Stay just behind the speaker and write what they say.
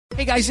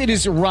Hey guys, it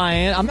is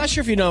Ryan. I'm not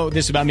sure if you know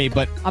this about me,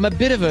 but I'm a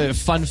bit of a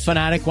fun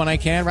fanatic when I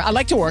can. I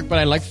like to work, but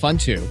I like fun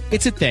too.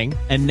 It's a thing.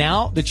 And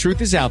now the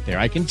truth is out there.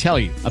 I can tell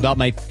you about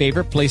my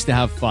favorite place to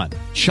have fun.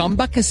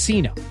 Chumba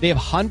Casino. They have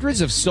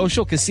hundreds of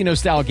social casino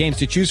style games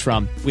to choose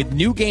from with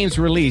new games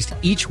released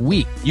each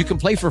week. You can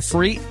play for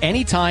free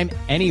anytime,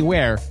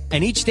 anywhere.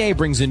 And each day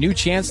brings a new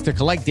chance to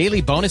collect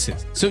daily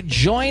bonuses. So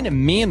join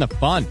me in the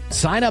fun.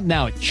 Sign up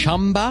now at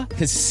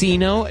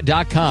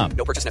ChumbaCasino.com.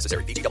 No purchase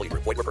necessary. VGW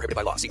Group. Void where prohibited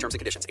by law. See terms and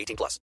conditions.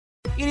 18+.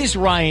 It is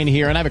Ryan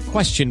here, and I have a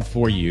question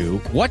for you.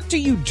 What do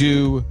you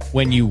do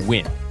when you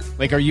win?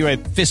 Like, are you a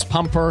fist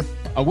pumper,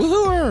 a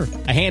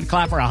woohooer, a hand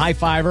clapper, a high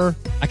fiver?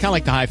 I kind of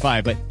like the high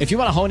five, but if you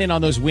want to hone in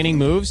on those winning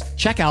moves,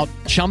 check out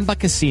Chumba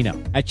Casino.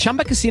 At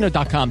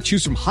ChumbaCasino.com,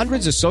 choose from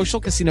hundreds of social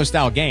casino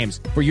style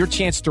games for your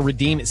chance to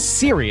redeem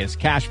serious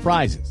cash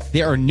prizes.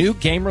 There are new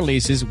game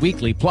releases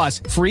weekly, plus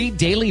free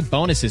daily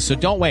bonuses. So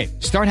don't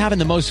wait. Start having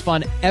the most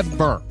fun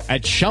ever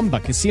at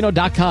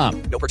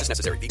ChumbaCasino.com. No purchase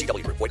necessary.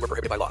 VGW Group. Void where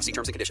prohibited by law. See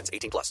terms and conditions.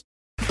 18+.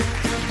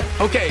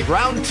 Okay,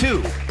 round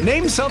two.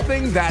 Name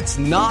something that's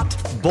not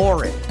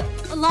boring.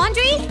 A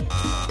laundry?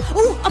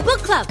 Ooh, a book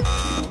club.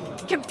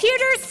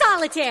 Computer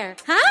solitaire,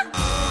 huh?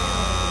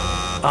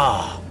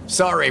 Ah,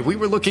 sorry, we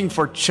were looking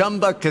for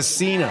Chumba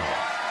Casino.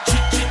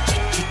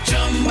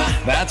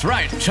 That's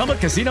right,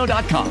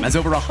 ChumbaCasino.com has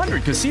over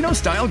 100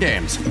 casino-style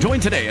games.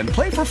 Join today and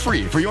play for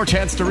free for your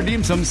chance to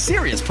redeem some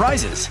serious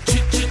prizes.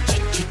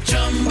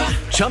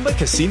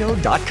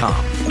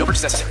 ChumbaCasino.com. No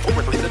purchase necessary. Void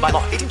where prohibited by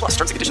law. 18+. Terms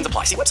and conditions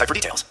apply. See website for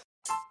details.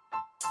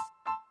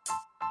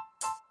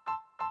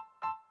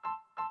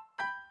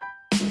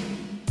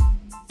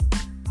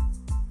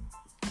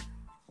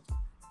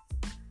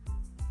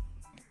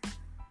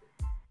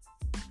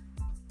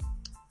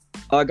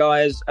 Hi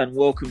guys, and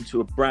welcome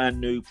to a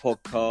brand new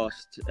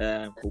podcast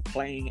called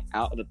Playing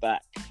Out of the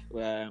Back,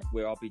 where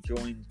I'll be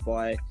joined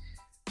by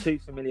two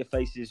familiar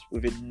faces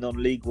within the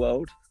non-league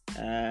world,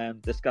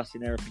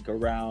 discussing everything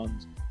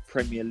around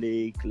Premier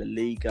League, La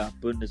Liga,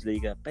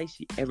 Bundesliga,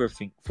 basically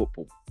everything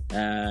football,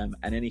 and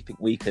anything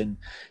we can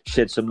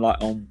shed some light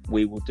on,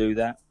 we will do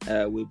that.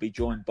 We'll be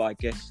joined by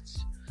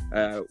guests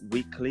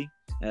weekly,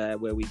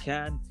 where we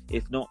can.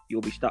 If not,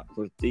 you'll be stuck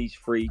with these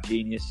three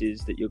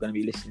geniuses that you're going to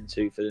be listening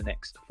to for the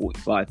next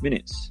 45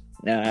 minutes.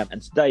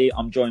 And today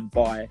I'm joined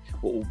by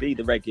what will be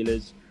the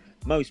regulars,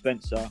 Mo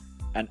Spencer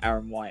and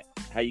Aaron White.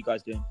 How you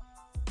guys doing?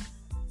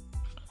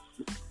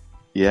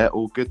 Yeah,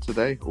 all good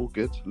today. All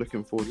good.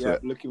 Looking forward to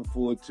it. Looking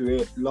forward to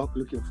it.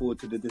 Looking forward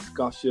to the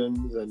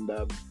discussions and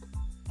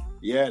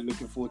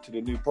looking forward to the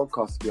new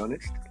podcast, to be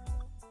honest.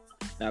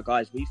 Now,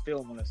 guys, we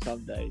film on a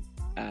Sunday,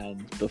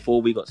 and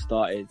before we got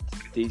started,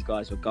 these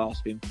guys were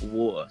gasping for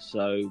water.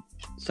 So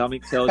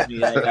something tells me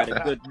they had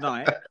a good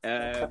night.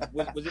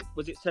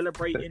 Was it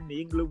celebrating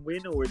the England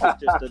win, or is it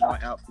just a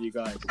night out for you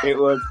guys? It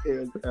was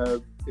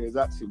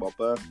actually my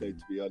birthday,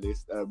 to be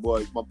honest.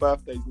 My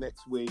birthday's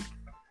next week,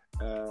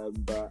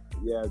 but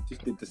yeah,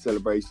 just did the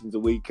celebrations a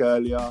week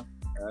earlier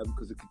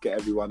because I could get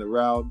everyone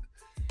around.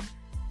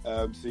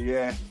 So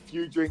yeah, a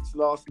few drinks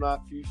last night,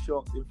 few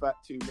shots. In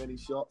fact, too many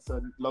shots,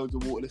 and loads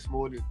of water this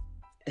morning.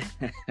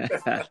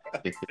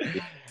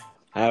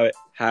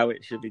 How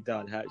it should be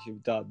done.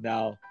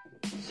 Now,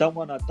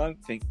 someone I don't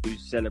think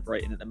who's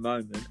celebrating at the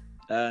moment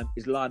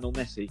is Lionel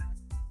Messi.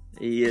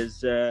 He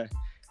is. I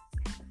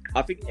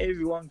think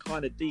everyone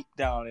kind of deep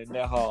down in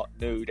their heart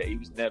knew that he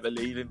was never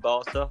leaving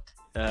Barca.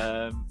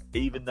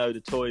 Even though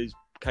the toys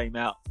came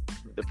out,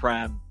 the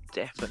pram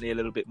definitely a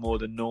little bit more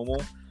than normal,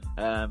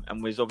 and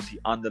there's obviously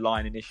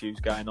underlying issues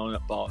going on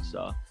at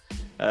Barca.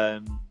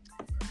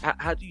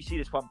 How do you see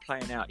this one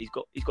playing out? He's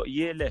got a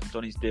year left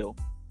on his deal,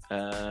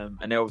 and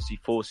they're obviously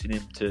forcing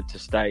him to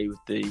stay with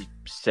the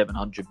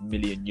 €700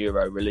 million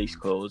release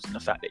clause and the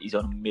fact that he's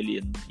on €1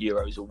 million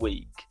a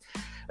week.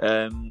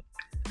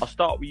 I'll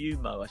start with you,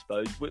 Mo, I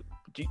suppose.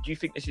 Do you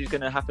think this is going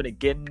to happen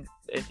again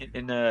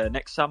in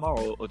next summer,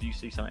 or do you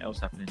see something else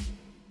happening?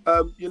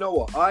 You know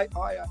what? I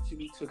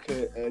actually took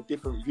a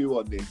different view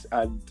on this,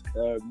 and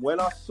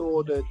when I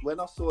saw the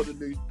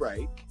news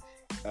break,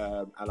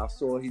 and I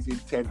saw his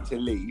intent to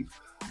leave,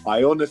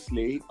 I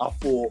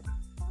thought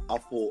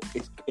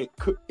it's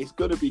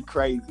going to be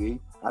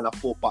crazy, and I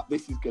thought, but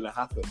this is going to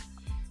happen,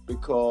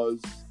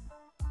 because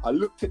I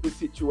looked at the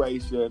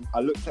situation,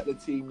 I looked at the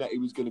team that he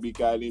was going to be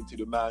going into,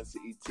 the Man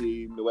City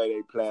team, the way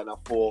they play, and I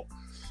thought,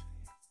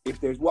 if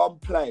there's one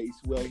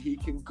place where he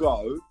can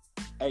go,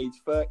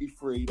 age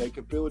 33, they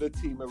can build a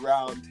team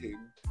around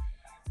him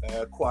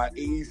quite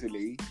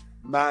easily.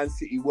 Man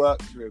City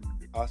works for him.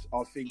 I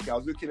was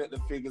looking at the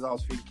figures, I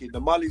was thinking the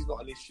money's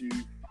not an issue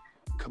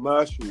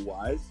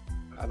commercial-wise,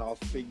 and I was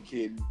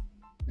thinking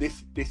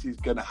this is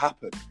going to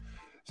happen.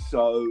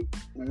 So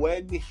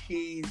when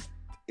he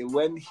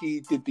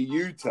did the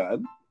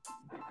U-turn,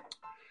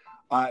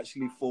 I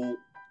actually thought,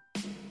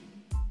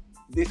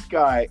 this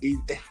guy,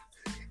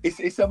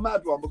 it's a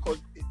mad one,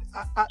 because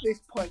at this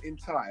point in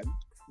time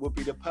would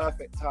be the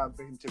perfect time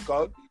for him to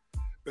go,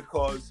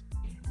 because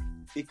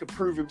he could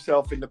prove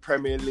himself in the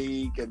Premier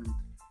League and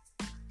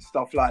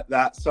stuff like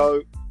that.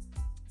 So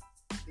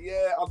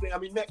Yeah, I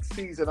mean, next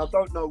season, I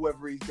don't know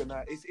whether he's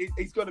gonna.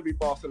 He's gonna be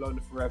Barcelona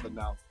forever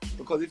now.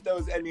 Because if there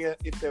was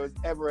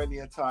ever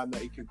any time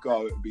that he could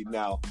go, it would be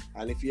now.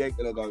 And if he ain't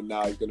gonna go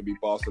now, he's gonna be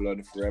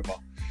Barcelona forever.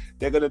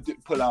 They're gonna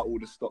pull out all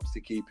the stops to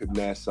keep him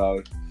there.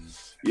 So,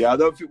 yeah, I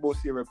don't think we'll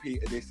see a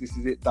repeat of this. This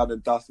is it, done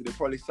and dusted. They'll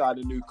probably sign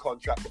a new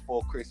contract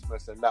before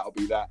Christmas, and that'll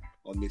be that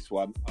on this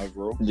one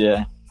overall.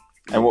 Yeah.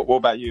 And what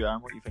about you,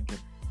 Aaron? What are you thinking?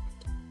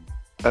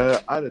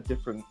 I had a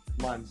different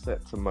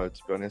mindset to Mo,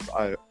 to be honest.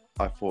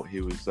 I thought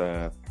he was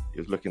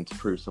looking to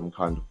prove some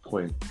kind of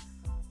point,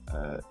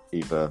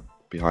 either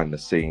behind the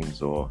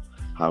scenes or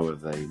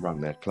however they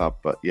run their club.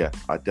 But yeah,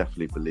 I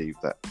definitely believe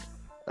that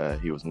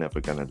he was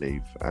never going to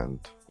leave. And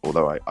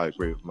although I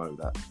agree with Mo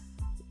that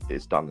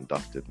it's done and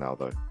dusted now,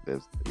 though,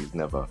 he's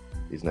never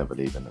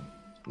leaving them.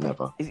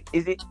 Never.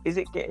 Is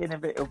it getting a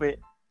little bit?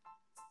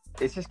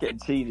 It's just getting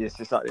tedious.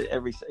 It's like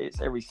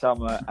every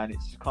summer, and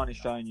it's kind of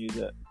showing you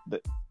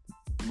that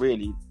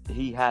really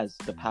he has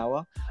the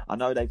power. I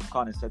know they've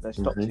kind of said they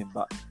stopped him,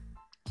 but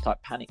it's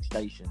like panic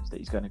stations that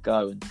he's going to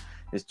go. And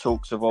there's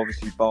talks of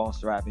obviously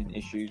Barca having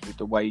issues with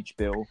the wage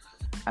bill,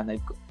 and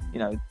they've got,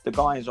 the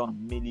guy is on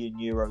 €1 million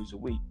a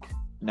week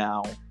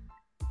now.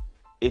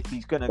 If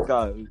he's going to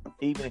go,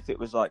 even if it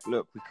was like,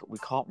 look, we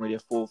can't really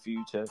afford for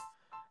you to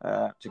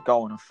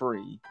go on a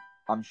free,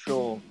 I'm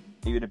sure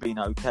he would have been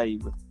okay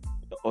with,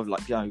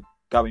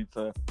 going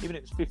for, even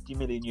if it was €50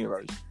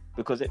 million,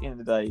 because at the end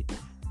of the day,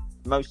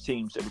 most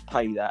teams that would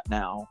pay that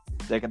now,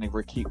 they're going to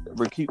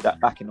recoup that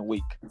back in a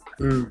week.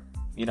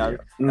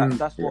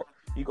 That's what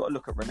you got to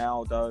look at.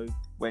 Ronaldo,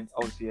 when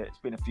obviously it's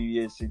been a few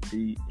years since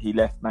he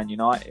left Man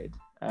United,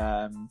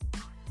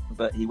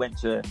 but he went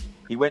to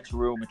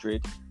Real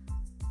Madrid.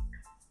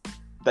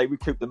 They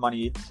recouped the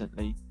money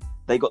instantly.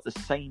 They got the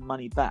same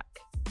money back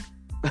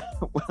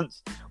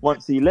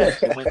once he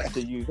left and went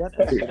to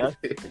Juventus.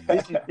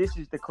 This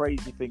is the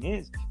crazy thing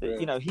is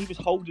that, he was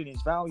holding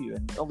his value,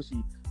 and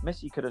obviously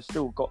Messi could have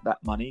still got that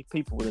money.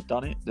 People would have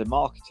done it. The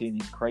marketing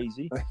is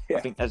crazy.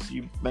 I think, as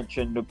you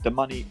mentioned, the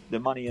money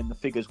and the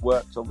figures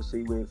worked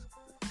obviously with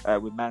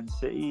Man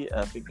City.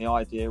 I think the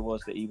idea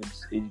was that he'd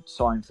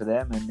sign for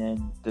them, and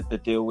then the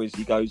deal is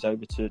he goes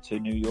over to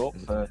New York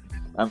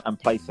and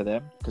play for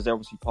them, because they're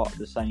obviously part of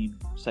the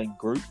same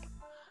group.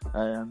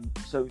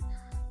 So,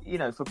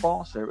 for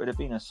Barca, it would have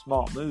been a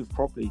smart move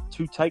probably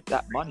to take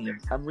that money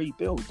and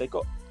rebuild.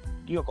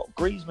 You've got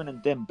Griezmann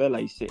and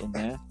Dembele sitting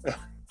there,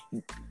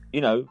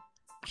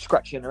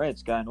 scratching their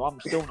heads, going, "Well, I'm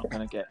still not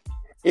going to get."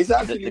 It's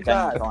actually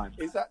mad.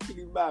 It's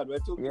actually mad. We're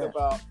talking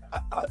about.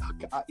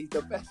 He's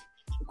the best.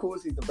 Of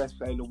course, he's the best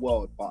player in the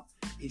world, but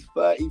he's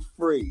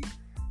 33,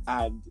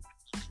 and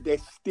they're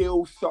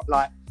still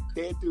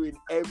they're doing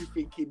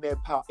everything in their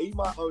power. He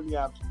might only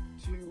have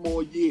 2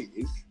 more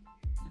years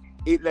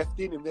it left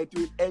in him. They're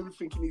doing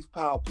everything in his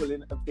power,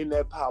 pulling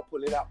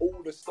out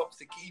all the stops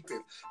to keep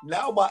him.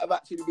 Now might have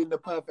actually been the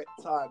perfect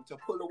time to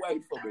pull away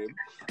from him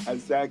and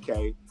say,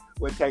 okay,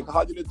 we'll take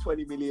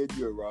 120 million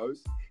euros,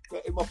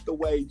 get him off the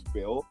wage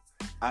bill,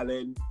 and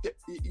then,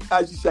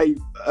 as you say,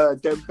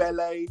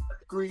 Dembele,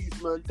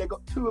 Griezmann, they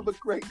got 2 of a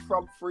great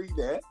front 3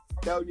 there.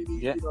 They only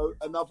need,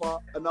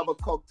 another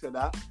cog to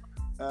that.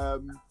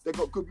 They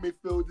got good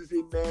midfielders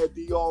in there.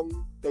 De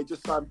Jong. They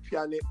just signed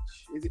Pjanic.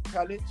 Is it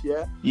Pjanic?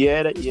 Yeah.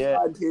 Yeah.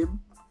 Signed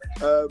him.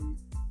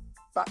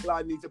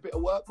 Backline needs a bit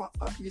of work. But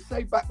you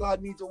say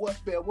backline needs a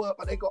bit of work,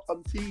 but they got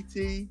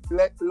Umtiti,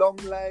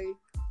 Longley.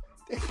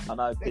 I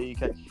know,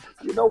 PK.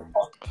 You know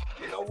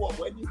what?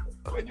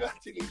 When you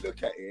actually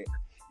look at it,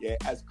 yeah,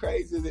 as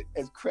crazy as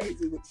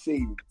it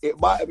seemed, it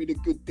might have been a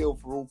good deal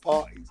for all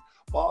parties.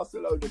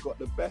 Barcelona got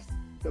the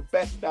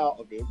best out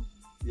of him.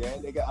 Yeah,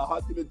 they get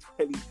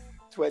 120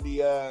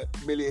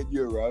 million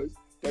euros.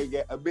 They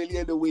get $1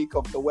 million a week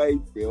off the wage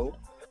bill,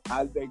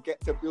 and they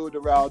get to build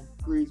around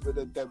Griezmann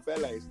and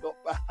Dembele. It's not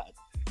bad.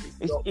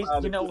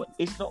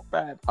 It's not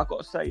bad. I've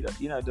got to say that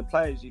the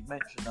players you've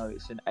mentioned, though, it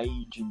is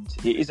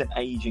an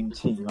aging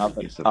team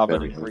other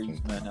than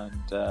Griezmann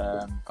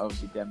and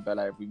obviously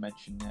Dembele, we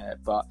mentioned there.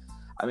 But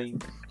I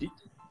mean,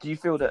 do you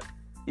feel that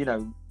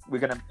we're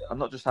gonna? I'm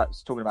not just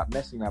talking about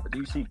Messi now, but do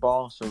you see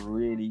Barca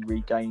really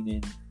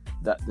regaining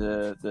that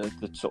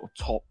the sort of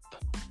top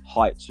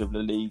heights of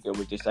La Liga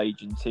with this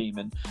aging team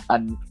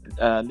and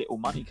little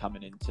money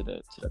coming into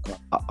the club?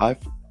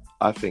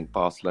 I think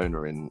Barcelona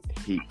are in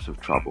heaps of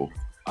trouble.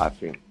 I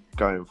think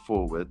going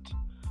forward,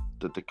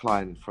 the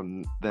decline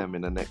from them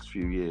in the next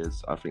few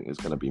years, I think is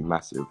going to be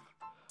massive.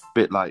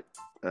 Bit like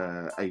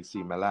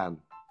AC Milan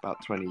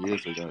about 20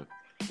 years ago.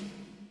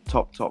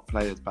 Top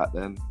players back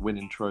then,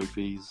 winning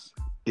trophies,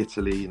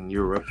 Italy and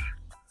Europe.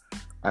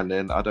 And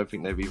then I don't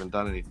think they've even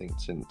done anything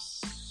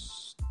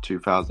since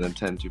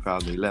 2010,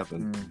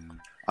 2011.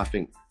 I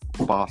think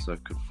Barca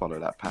could follow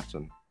that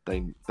pattern.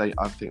 I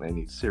think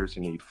they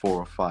seriously need 4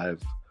 or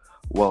 5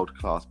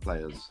 world-class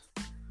players.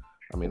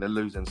 I mean, they're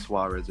losing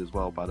Suarez as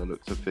well by the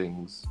looks of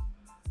things.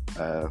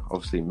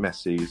 Obviously,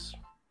 Messi's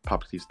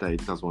publicly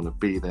stated doesn't want to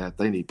be there.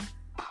 They need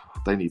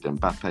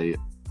Mbappe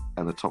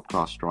and a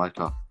top-class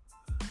striker.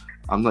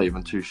 I'm not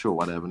even too sure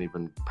why they haven't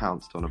even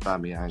pounced on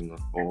Aubameyang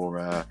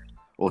or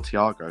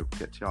Thiago.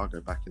 Get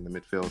Thiago back in the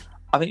midfield.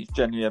 I think it's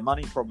generally a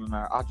money problem.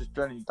 I just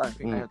generally don't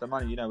think they have the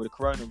money. You know, with the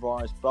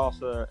coronavirus,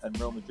 Barca and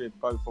Real Madrid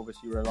both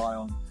obviously rely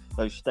on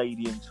those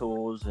stadium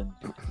tours and,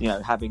 you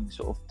know, having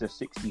sort of the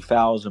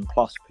 60,000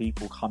 plus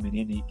people coming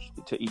in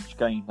to each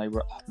game. They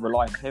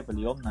rely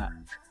heavily on that.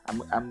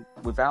 And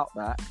without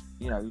that,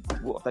 you know,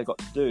 what have they got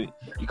to do?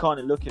 You kind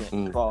of look at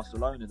it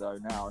Barcelona though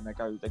now, and they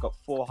got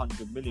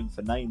 400 million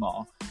for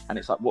Neymar, and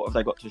it's like, what have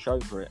they got to show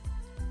for it?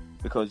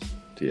 Because,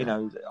 you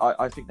know,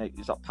 I think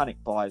it's like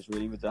panic buys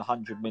really, with the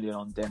 100 million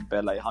on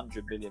Dembele,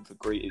 100 million for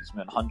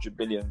Griezmann, 100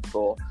 million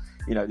for,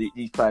 you know,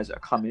 these players that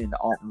are coming in that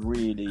aren't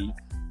really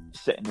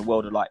setting the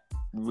world alight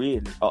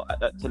really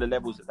to the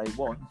levels that they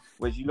want.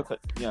 Whereas you look at,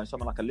 you know,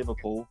 someone like a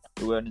Liverpool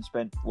who earned and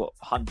spent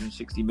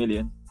 160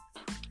 million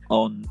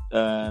on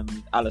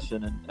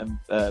Alisson and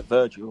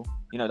Virgil.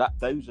 You know,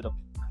 those are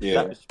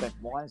that was spent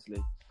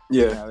wisely.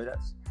 Yeah, you know,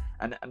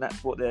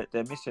 that's what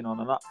they're missing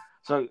on. And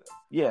so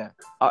yeah,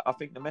 I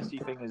think the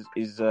Messi thing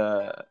is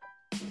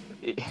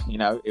you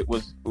know, it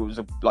was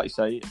like you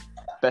say,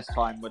 best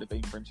time would have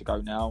been for him to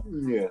go now.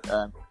 Yeah,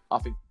 I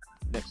think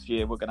next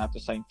year we're going to have the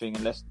same thing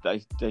unless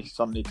they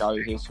suddenly go,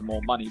 here's some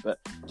more money. But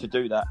to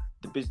do that,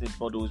 the business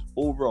model is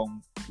all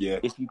wrong. Yeah.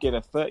 If you give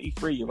a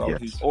 33-year-old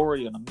who's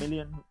already on €1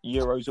 million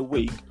a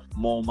week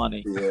more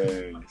money. Yeah,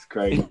 it's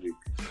crazy.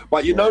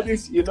 But you know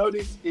this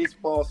is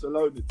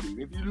Barcelona team.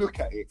 If you look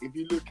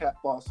at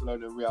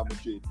Barcelona and Real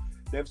Madrid,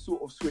 they've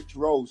sort of switched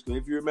roles. So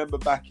if you remember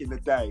back in the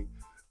day,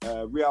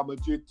 Real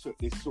Madrid took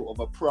this sort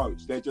of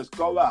approach. They just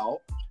go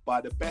out,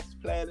 buy the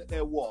best player that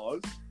there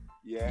was,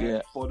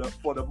 for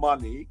the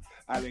money,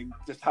 and then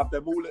just have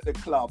them all at the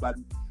club.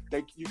 And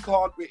it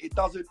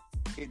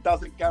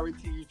doesn't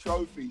guarantee you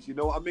trophies. You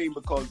know what I mean?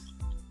 Because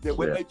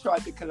when they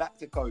tried the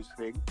Galacticos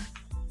thing,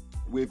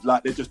 with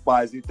like they just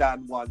buy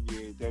Zidane 1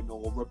 year, then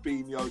or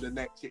Robinho the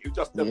next year. It was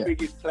just the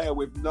biggest player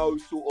with no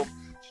sort of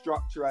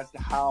structure as to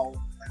how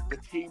the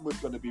team was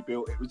going to be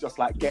built. It was just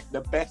like get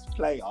the best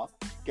player,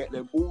 get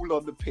them all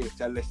on the pitch,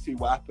 and let's see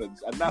what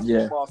happens. And that's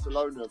what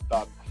Barcelona have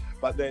done.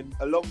 But then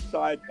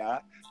alongside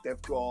that, they've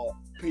got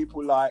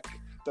people like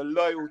the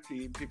loyal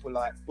team, people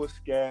like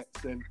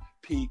Busquets and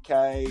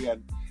PK,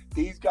 and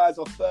these guys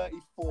are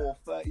 34,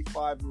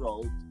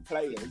 35-year-old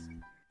players.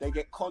 They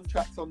get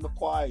contracts on the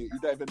quiet. You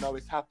don't even know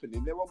it's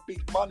happening. They're on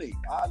big money.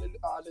 I had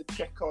a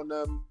check on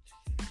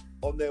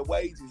their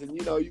wages, and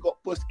you know, you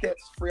got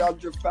Busquets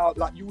 300,000.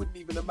 Like you wouldn't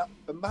even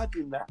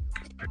imagine that.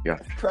 Yeah,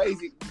 it's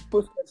crazy.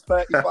 Busquets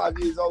 35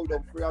 years old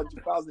on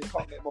 300,000. They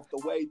can't get him off the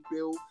wage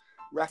bill.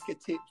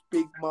 Rakitic,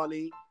 big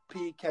money.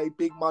 PK,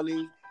 big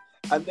money.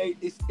 And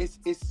it's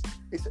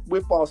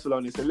with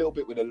Barcelona. It's a little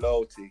bit with the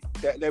loyalty.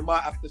 They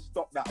might have to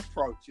stop that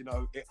approach. You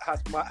know,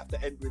 might have to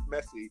end with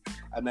Messi,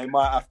 and they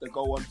might have to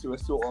go on to a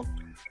sort of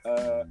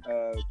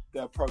the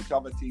approach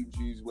other teams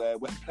use, where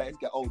when players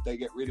get old, they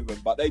get rid of them.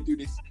 But they do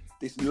this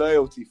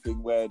loyalty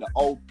thing where the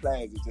old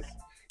players are just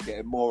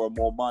getting more and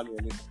more money,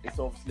 and it's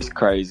obviously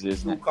crazy,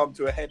 isn't it? It's all come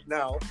to a head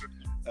now.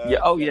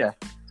 Like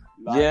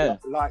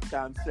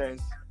Dan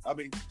says.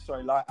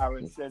 Like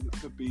Aaron says,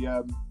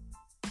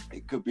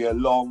 it could be a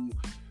long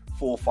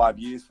 4 or 5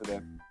 years for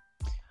them.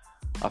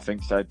 I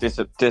think so.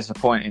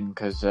 Disappointing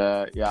because,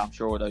 I'm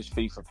sure all those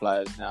FIFA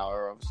players now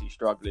are obviously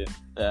struggling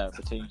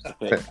for teams to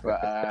pick.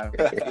 But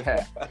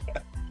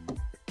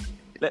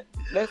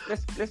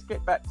let's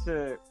get back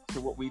to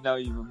what we know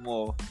even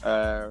more,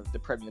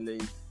 the Premier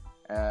League.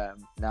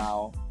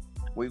 Now,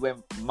 we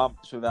went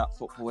months without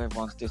football.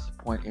 Everyone's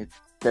disappointed.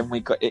 Then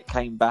it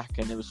came back,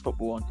 and there was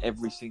football on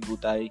every single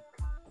day.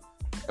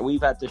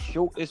 We've had the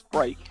shortest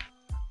break,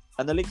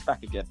 and the league's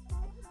back again.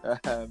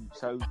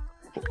 So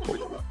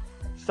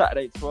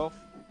Saturday 12th,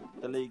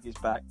 the league is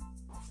back.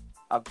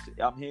 I'm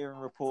hearing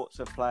reports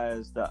of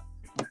players that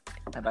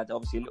have had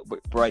obviously a little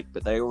bit break,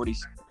 but they're already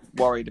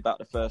worried about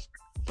the first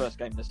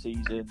game of the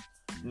season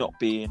not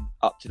being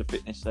up to the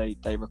fitness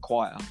they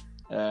require.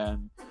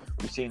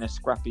 We've seen a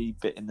scrappy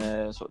bit in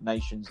the sort of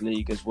Nations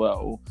League as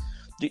well.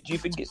 Do you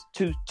think it's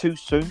too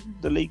soon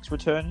the league's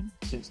returning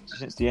since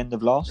the end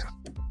of last?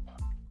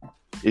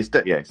 It's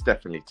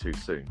definitely too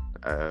soon.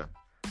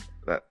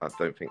 That I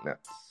don't think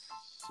that's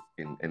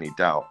in any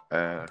doubt.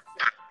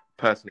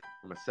 Personally,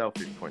 from a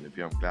selfish point of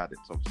view, I'm glad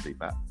it's obviously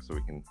back, so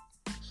we can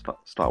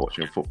start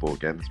watching football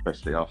again,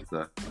 especially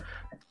after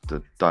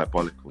the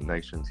diabolical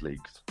Nations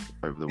Leagues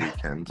over the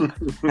weekend.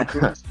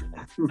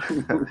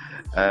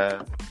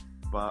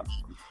 But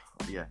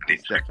yeah,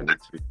 it's definitely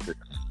too soon.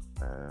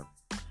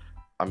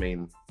 I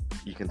mean,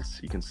 you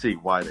can see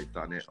why they've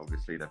done it.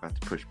 Obviously, they've had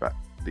to push back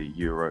the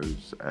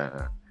Euros,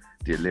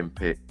 the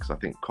Olympics. I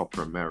think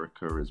Copa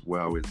America as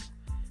well is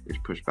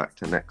pushed back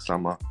to next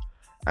summer.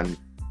 And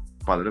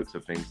by the looks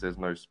of things, there's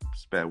no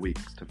spare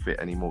weeks to fit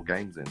any more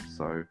games in.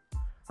 So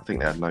I think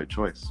they had no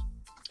choice.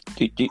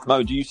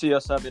 Mo, do you see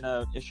us having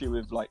an issue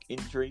with like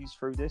injuries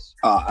through this?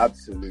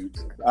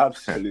 Absolutely.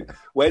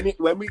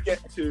 when we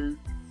get to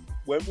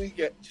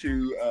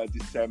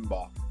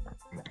December,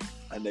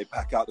 and they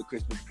pack out the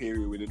Christmas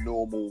period with a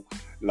normal,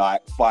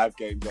 like, 5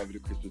 games over the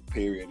Christmas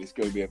period, it's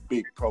going to be a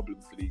big problem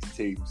for these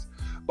teams.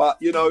 But,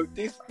 you know,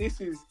 this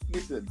is,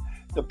 listen,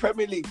 the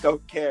Premier League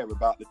don't care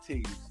about the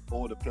teams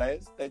or the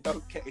players. They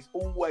don't care. It's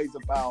always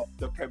about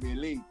the Premier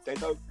League. They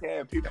don't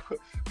care.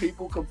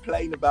 People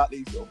complain about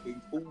these sort of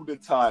things all the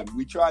time.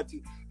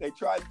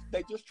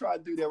 They just try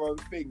and do their own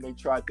thing. They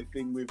tried the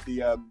thing with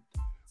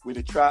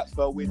the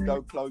transfer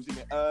window, closing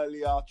it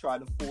earlier,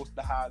 trying to force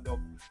the hand of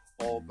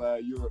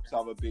Europe's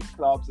other big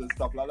clubs and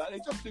stuff like that. They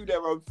just do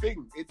their own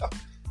thing.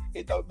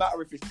 It don't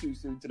matter if it's too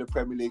soon to the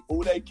Premier League.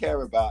 All they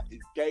care about is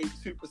game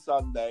Super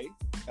Sunday,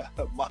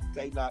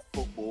 Monday Night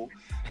Football,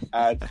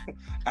 and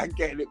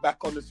getting it back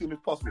on as soon as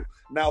possible.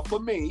 Now, for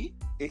me,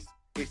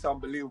 it's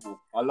unbelievable.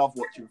 I love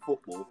watching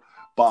football,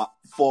 but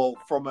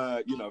from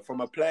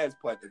a player's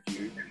point of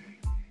view,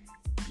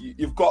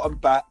 you've got them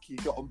back. You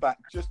got them back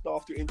just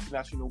after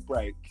international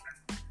break.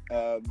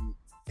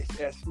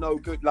 It's no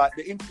good. Like,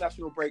 the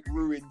international break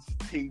ruins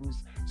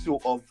teams'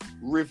 sort of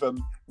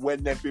rhythm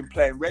when they've been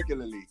playing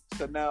regularly.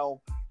 So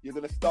now you're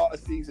going to start a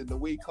season the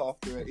week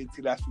after an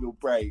international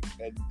break,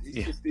 and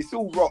it's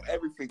all wrong.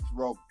 Everything's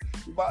wrong.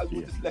 You might as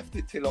well just left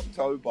it till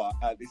October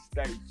at this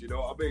stage. You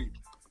know what I mean?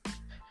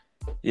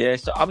 Yeah.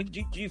 So I mean,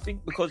 do you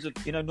think because of,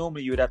 you know,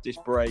 normally you would have this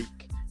break,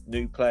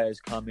 new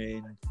players come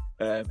in,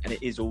 and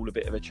it is all a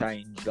bit of a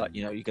change. Like,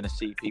 you know, you're going to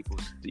see people,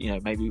 you know,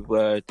 maybe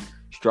were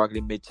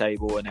struggling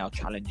mid-table and now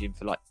challenging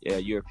for, like,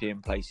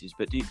 European places.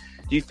 But do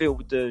you feel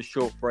with the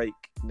short break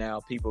now,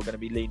 people are going to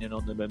be leaning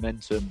on the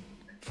momentum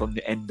from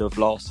the end of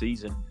last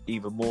season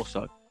even more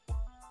so?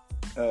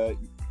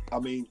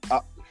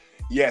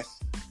 Yes,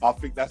 I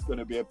think that's going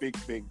to be a big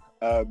thing.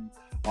 I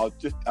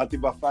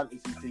did my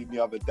fantasy team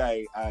the other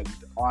day, and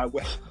I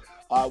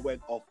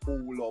went off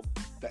all of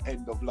the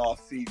end of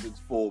last season's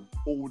form.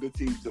 All the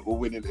teams that were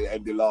winning at the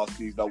end of last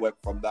season, I went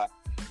from that.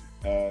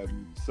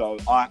 So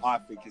I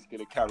think it's going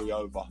to carry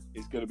over.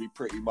 It's going to be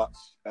pretty much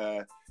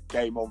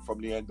game on from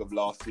the end of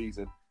last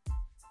season.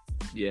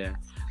 Yeah,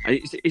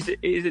 it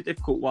is a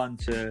difficult one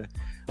to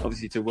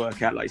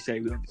work out. Like you say,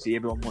 obviously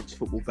everyone wants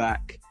football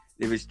back.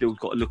 There is still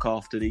got to look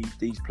after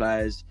these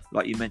players,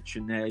 like you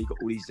mentioned there. You've got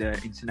all these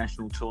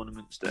international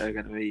tournaments that are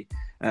going to be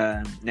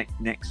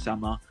next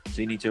summer,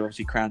 so you need to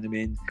obviously cram them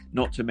in.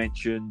 Not to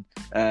mention,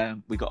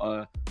 we got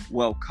a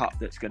World Cup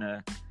that's going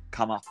to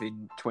come up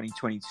in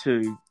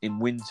 2022 in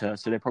winter,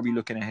 so they're probably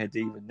looking ahead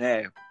even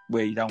there,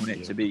 where you don't want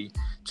it to be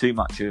too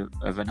much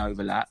of an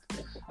overlap.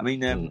 I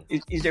mean,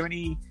 is there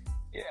any,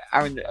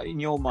 Aaron, in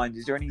your mind,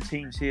 is there any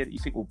teams here that you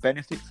think will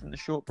benefit from the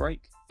short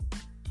break?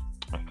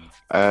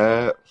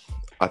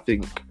 I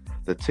think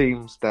the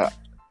teams that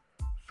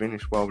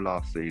finished well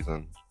last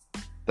season,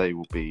 they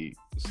will be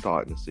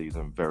starting the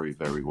season very,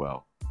 very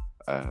well.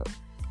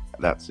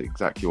 That's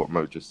exactly what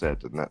Mo just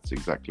said, and that's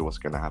exactly what's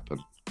going to happen.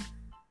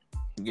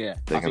 Yeah,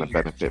 they're going to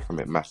benefit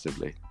from it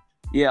massively.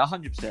 Yeah,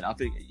 100%. I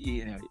think,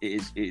 you know,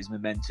 it is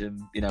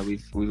momentum. You know,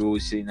 we've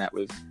always seen that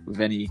with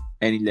any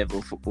level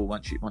of football.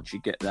 Once you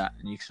get that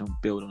and you can sort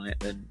of build on it,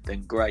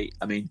 then great.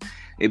 I mean,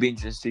 it'd be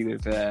interesting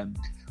to see with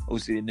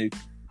obviously the new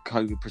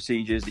COVID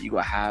procedures that you got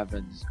to have,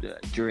 and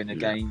during the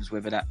games,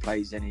 whether that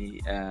plays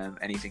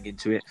anything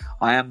into it.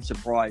 I am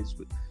surprised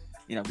with,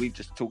 you know, we've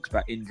just talked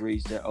about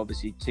injuries that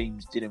obviously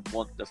teams didn't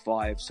want the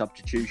 5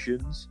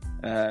 substitutions,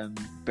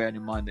 bearing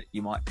in mind that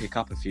you might pick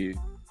up a few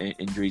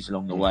injuries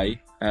along the way.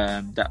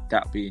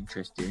 That'll be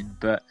interesting.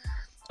 But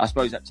I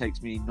suppose that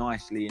takes me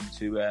nicely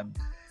into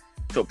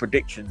sort of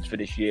predictions for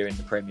this year in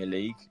the Premier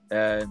League.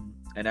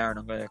 And Aaron,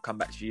 I'm going to come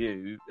back to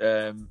you.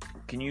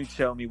 Can you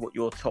tell me what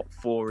your top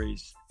 4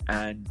 is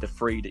and the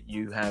 3 that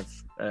you have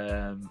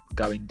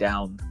going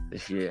down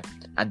this year?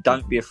 And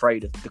don't be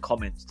afraid of the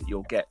comments that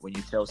you'll get when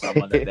you tell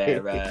someone that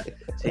their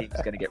team's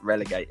going to get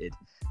relegated.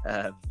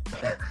 But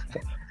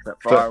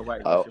far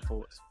away, what's your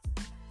thoughts?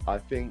 I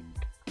think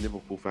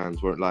Liverpool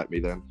fans won't like me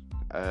then.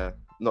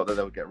 Not that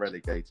they'll get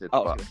relegated, but I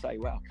was going to say,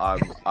 wow.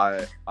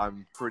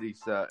 I'm pretty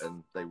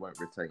certain they won't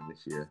retain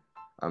this year.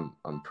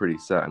 I'm pretty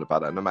certain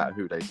about that. No matter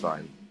who they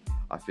sign,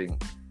 I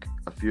think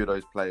a few of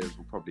those players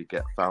will probably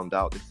get found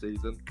out this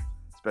season,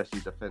 especially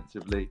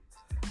defensively.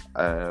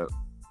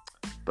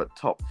 But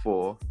top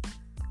 4,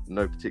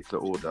 no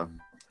particular order: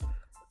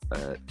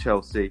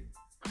 Chelsea,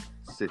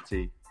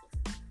 City,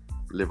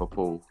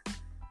 Liverpool,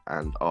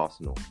 and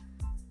Arsenal.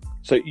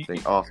 So I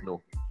think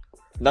Arsenal.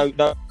 No.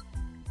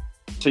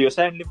 So you're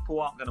saying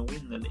Liverpool aren't going to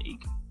win the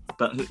league,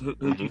 but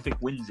who do you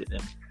think wins it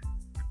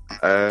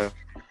then?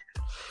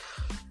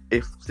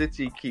 If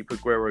City keep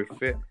Aguero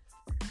fit,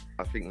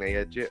 I think they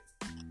edge it.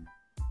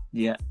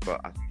 Yeah.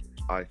 But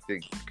I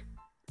think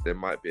there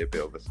might be a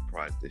bit of a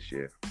surprise this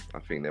year. I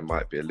think there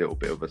might be a little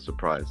bit of a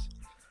surprise.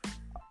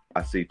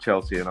 I see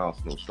Chelsea and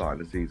Arsenal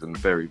starting the season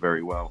very,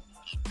 very well.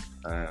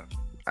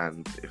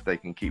 And if they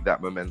can keep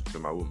that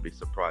momentum, I wouldn't be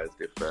surprised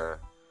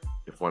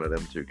if one of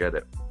them two get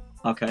it.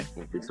 Okay.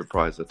 Wouldn't be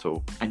surprised at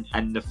all.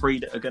 And the 3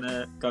 that are going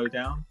to go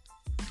down?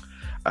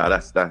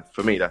 That's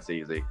for me. That's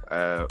easy.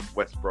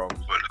 West Brom,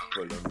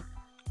 Fulham,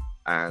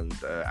 and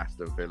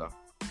Aston Villa.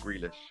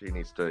 Grealish. He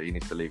needs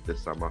to leave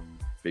this summer.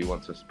 If he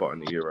wants a spot in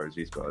the Euros,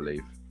 he's got to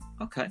leave.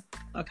 Okay,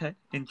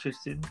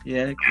 interesting.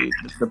 Yeah,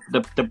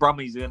 the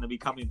Brummies are going to be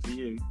coming for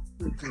you.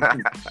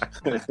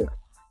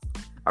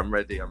 I'm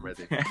ready.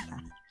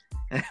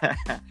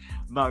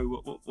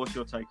 Mo, what's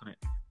your take on it?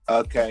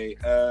 Okay,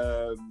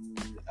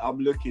 I'm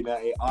looking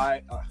at it.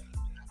 I'm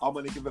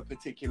going to give a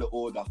particular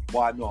order.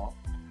 Why not?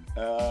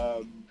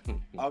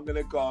 I'm going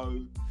to go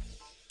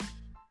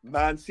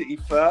Man City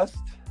first.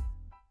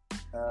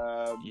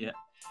 Yeah.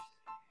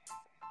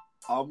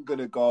 I'm going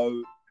to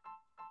go...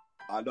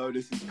 I know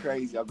this is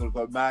crazy. I'm going to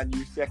go Man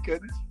U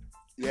second.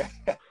 Yeah.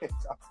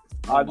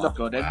 Oh my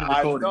God,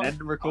 end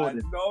the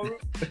recording.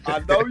 I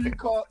know you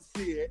can't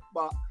see it,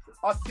 but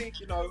I think,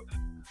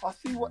 I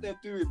see what they're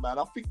doing, man.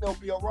 I think they'll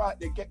be all right.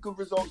 They get good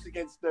results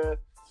against the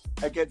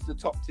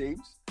top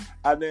teams.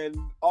 And then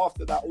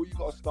after that, all you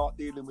got to start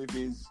dealing with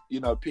is,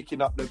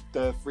 picking up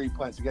the 3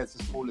 points against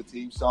the smaller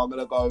teams. So I'm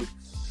going to go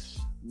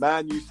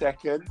Man U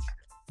second.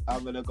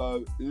 I'm going to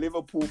go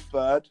Liverpool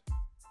third.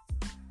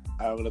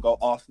 And I'm going to go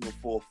Arsenal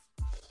fourth.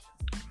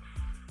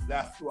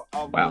 That's what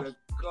I'm going to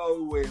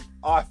go with.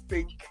 I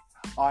think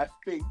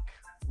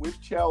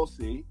with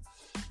Chelsea,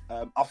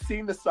 I've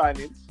seen the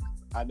signings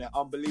and they're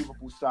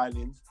unbelievable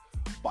signings,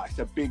 but it's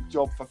a big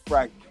job for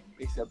Frank.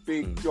 It's a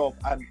big job.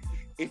 And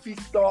if he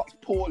starts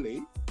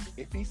poorly,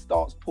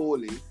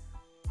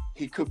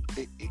 he could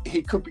be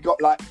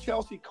got like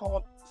Chelsea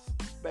can't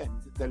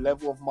spend the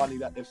level of money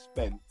that they've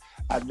spent,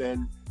 and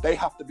then they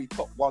have to be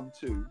top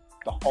 1-2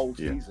 the whole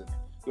season.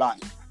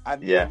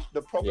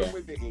 The problem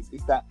with it is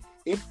that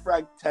if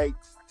Frank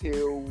takes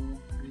till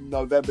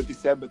November,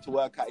 December to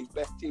work out his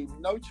best team,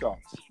 no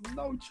chance,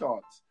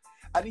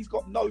 and he's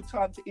got no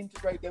time to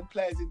integrate them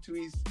players into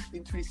his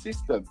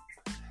system.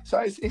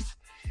 So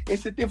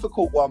it's a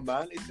difficult one,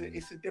 man.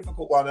 It's a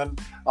difficult one, and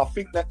I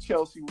think that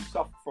Chelsea will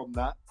suffer from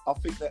that. I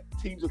think that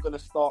teams are going to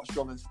start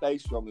strong and stay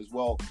strong as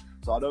well.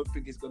 So I don't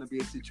think it's going to be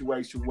a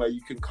situation where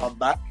you can come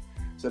back.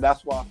 So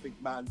that's why I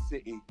think Man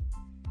City,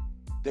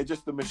 they're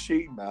just a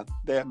machine, man.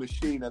 They're a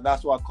machine, and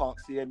that's why I can't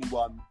see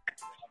anyone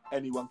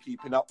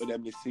keeping up with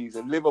them this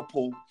season.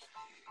 Liverpool,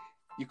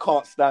 you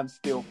can't stand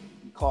still.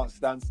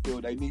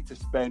 They need to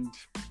spend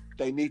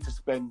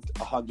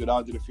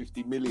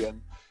 150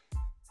 million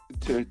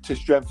to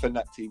strengthen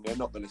that team. They're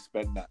not going to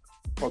spend that.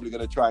 Probably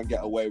going to try and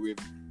get away with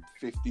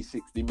 50,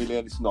 60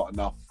 million. It's not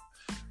enough.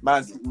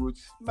 Man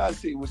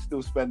City would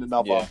still spend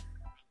another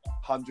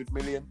 100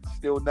 million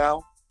still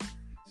now.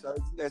 So I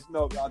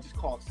just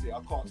can't see. I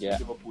can't see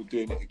Liverpool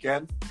doing it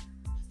again.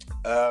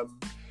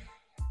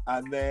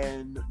 And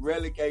then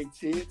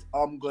relegated,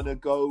 I'm going to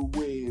go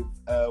with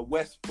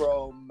West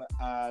Brom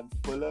and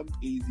Fulham,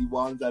 easy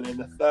ones. And then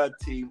the third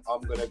team I'm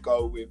going to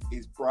go with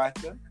is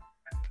Brighton.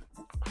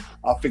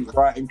 I think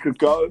Brighton could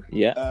go.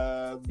 He's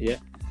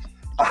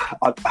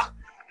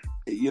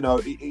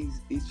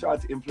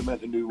tried to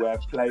implement a new way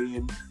of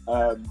playing.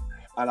 And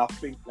I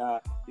think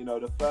that,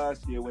 the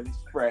first year when it's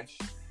fresh,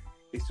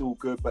 it's all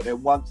good. But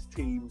then once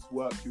teams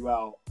work you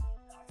out,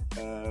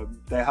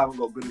 they haven't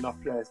got good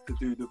enough players to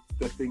do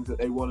the things that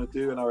they want to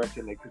do, and I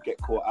reckon they could get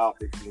caught out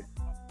this year.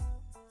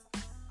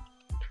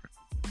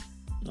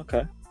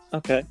 Okay.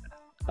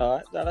 All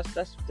right,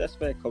 that's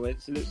fair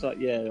comments. It looks like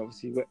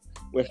obviously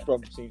West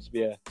Brom seems to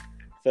be a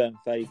firm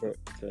favourite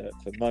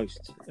for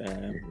most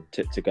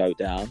to go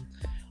down.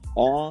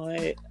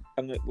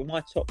 With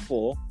my top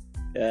four,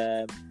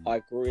 I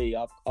agree.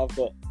 I've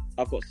got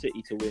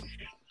City to win.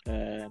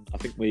 I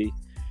think we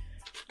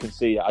can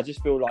see that. I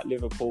just feel like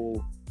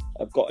Liverpool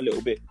have got a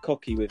little bit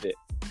cocky with it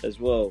as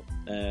well,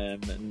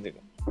 and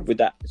with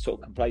that sort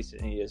of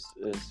complacency as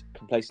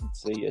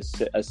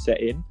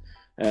set in.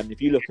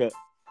 If you look at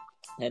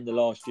the end of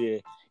last year,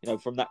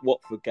 from that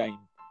Watford game,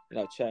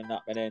 turning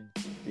up, and then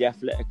the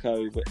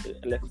Atletico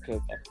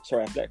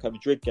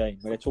Madrid game,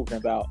 where they're talking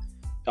about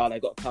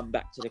they've got to come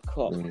back to the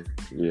Kop.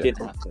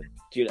 Didn't happen.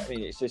 Do you know what I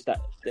mean? It's just that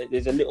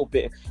there's a little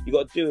bit you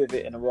got to do with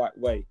it in the right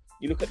way.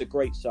 You look at the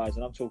great sides,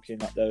 and I'm talking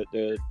like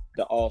the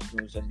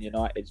Arsenals and the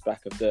Uniteds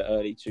back of the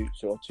early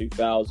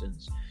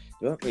 2000s.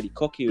 They weren't really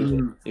cocky with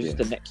it. It's just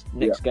the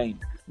next game,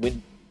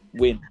 win,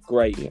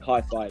 great,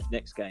 high five,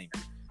 next game,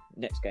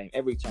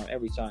 every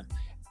time.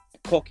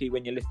 Cocky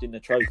when you're lifting the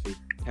trophy,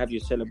 have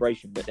your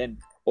celebration, but then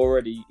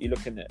already you're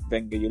looking at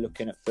Wenger, you're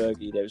looking at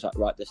Fergie. There was like,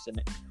 right, this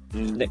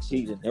next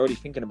season. They're already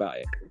thinking about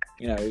it,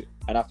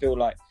 And I feel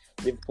like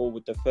Liverpool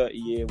with the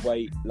 30-year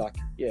wait,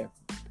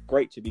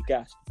 great to be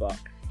gassed, but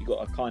you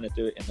got to kind of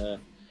do it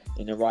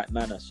in the right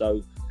manner.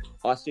 So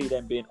I see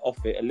them being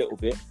off it a little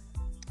bit.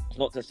 It's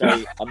not to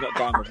say I'm not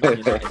going with Man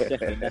United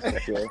second, that's for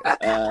sure.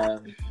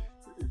 I'm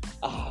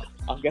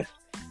gonna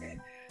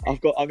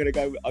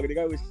go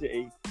with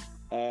City.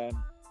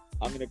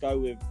 I'm gonna go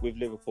with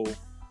Liverpool.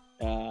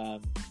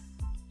 I'm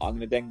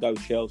gonna then go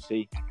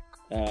Chelsea.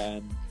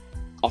 I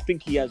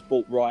think he has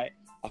bought right.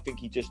 I think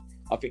there's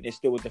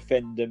still a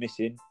defender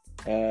missing.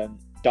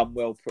 Done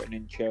well putting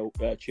in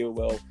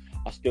Chilwell.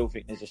 I still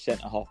think there's a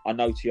centre half. I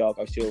know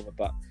Thiago Silva,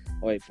 but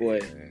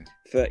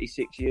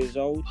 36 years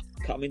old,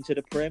 coming to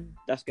the Prem,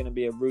 that's going to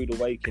be a rude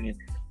awakening.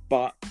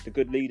 but the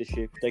good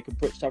leadership, they can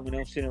put someone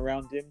else in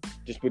around him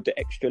just with the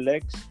extra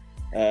legs.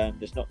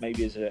 That's not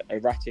maybe as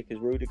erratic as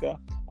Rudiger.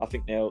 I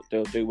think they'll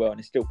do well, and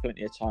there's still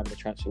plenty of time in the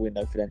transfer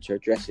window for them to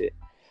address it.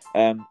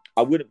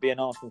 I wouldn't be an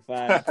Arsenal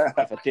fan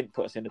if I didn't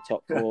put us in the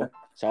top 4,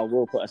 so I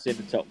will put us in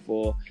the top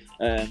 4.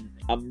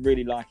 I'm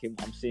really liking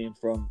what I'm seeing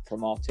from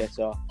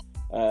Arteta,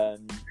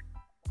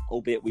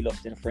 albeit we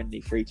lost in a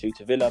friendly 3-2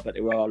 to Villa, but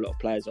there were a lot of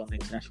players on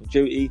international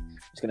duty. I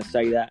was going to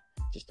say that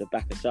just to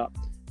back us up.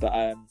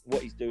 But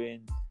what he's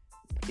doing,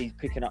 he's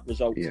picking up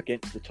results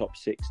against the top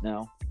 6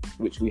 now,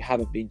 which we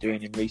haven't been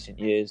doing in recent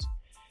years.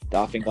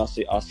 That I think I'll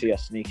see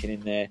us sneaking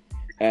in there.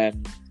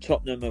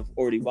 Tottenham have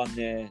already won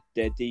their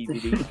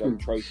DVD Gold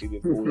trophy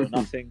with All or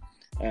Nothing,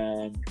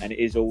 and it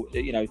is all,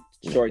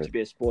 sorry to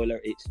be a spoiler,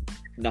 it's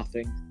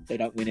nothing. They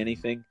don't win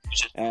anything,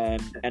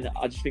 and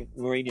I just think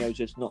Mourinho's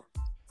just not,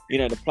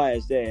 the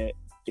players there,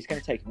 it's going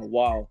to take him a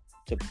while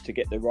to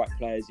get the right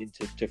players in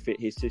to fit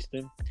his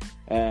system.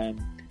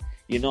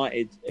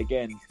 United,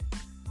 again,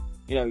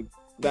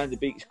 Van der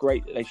Beek's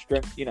great. They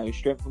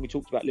strengthen. We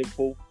talked about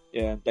Liverpool.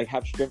 They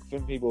have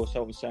strengthened. People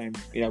are saying,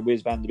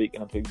 where's Van der Beek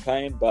going to be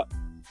playing? But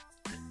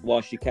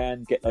whilst you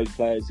can get those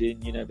players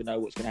in, you never know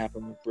what's going to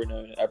happen with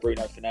Bruno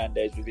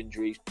Fernandes with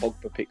injuries.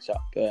 Pogba picks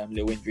up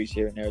little injuries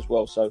here and there as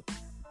well. So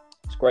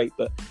it's great,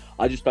 but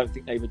I just don't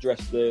think they've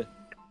addressed the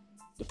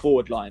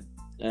forward line.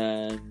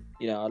 I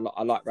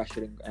like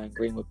Rashford and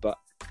Greenwood, but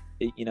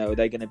are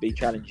they going to be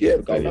challenging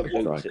for Golden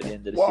Boots at the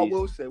end of the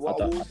season?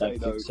 What I will say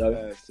though,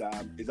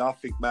 Sam, is I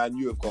think Man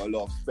U have got a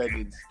lot of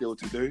spending still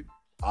to do.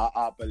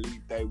 I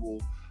believe they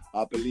will.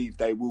 I believe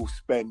they will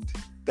spend.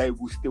 They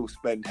will still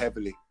spend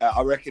heavily.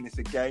 I reckon it's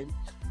a game,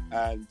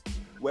 and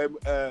when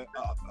I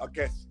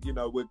guess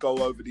we'll go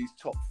over these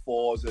top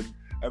 4s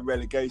and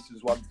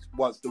relegations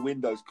once the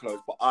window's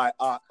closed. But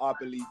I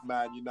believe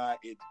Man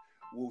United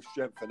will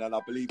strengthen, and I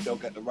believe they'll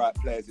get the right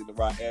players in the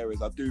right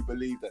areas. I do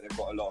believe that they've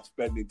got a lot of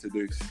spending to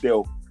do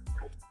still.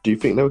 Do you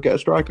think they'll get a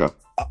striker?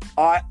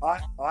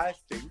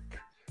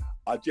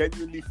 I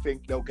genuinely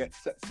think they'll get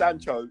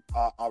Sancho.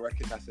 I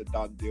reckon that's a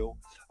done deal.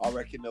 I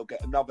reckon they'll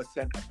get another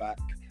centre back,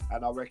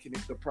 and I reckon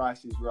if the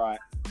price is right,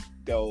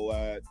 they'll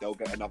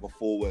get another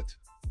forward.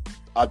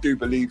 I do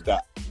believe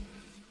that.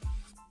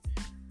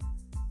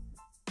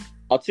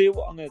 I'll tell you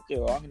what I'm going to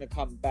do. I'm going to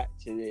come back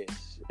to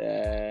this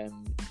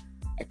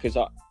because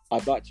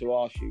I'd like to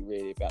ask you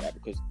really about that,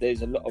 because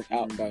there's a lot of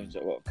outgoings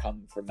that will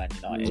come from Man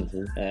United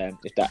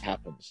if that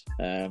happens,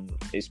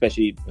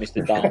 especially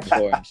Mr.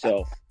 Darnshaw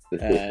himself.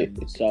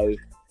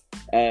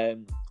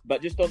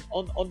 But just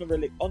on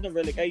the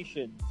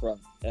relegation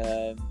front,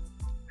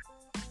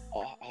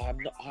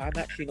 I'm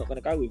actually not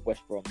going to go with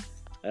West Brom.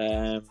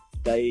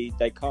 They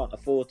can't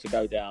afford to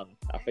go down.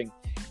 I think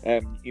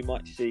you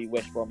might see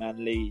West Brom and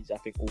Leeds. I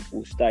think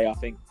will stay. I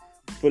think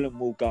Fulham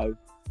will go.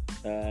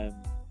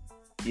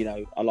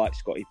 I like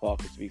Scotty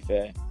Parker, to be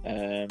fair,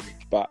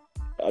 but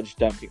I just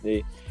don't think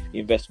the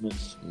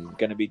investment's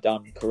going to be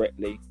done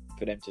correctly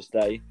for them to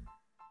stay.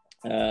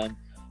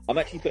 I'm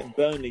actually putting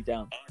Burnley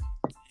down.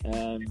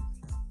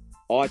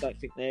 I don't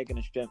think they're going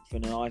to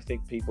strengthen, and I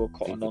think people are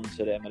cotton on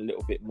to them a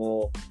little bit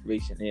more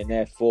recently, and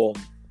their form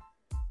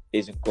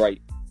isn't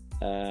great.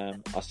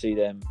 I see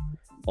them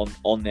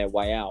on their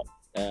way out.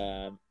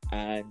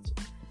 And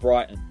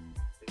Brighton,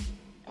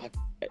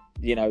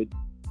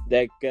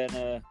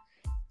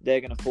 they're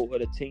gonna fall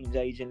with the team's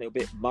aging a little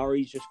bit.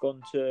 Murray's just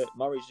gone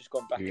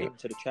back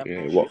into the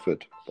Championship. Yeah,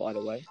 Watford, by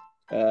the way.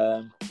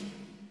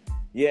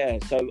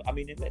 So I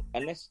mean,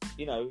 unless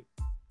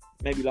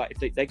maybe like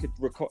if they could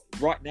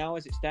right now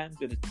as it stands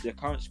with the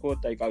current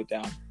squad, they go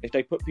down. If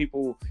they put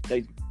people,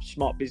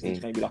 smart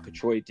business, maybe like a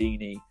Troy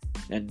Deeney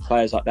and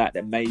players like that,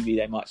 then maybe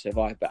they might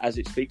survive. But as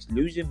it speaks,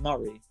 losing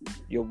Murray,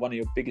 you're one of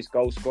your biggest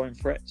goal scoring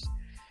threats.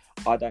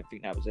 I don't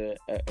think that was a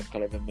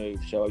clever move.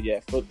 So yeah,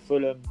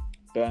 Fulham,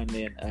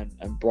 Burnley,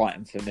 and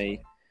Brighton for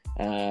me.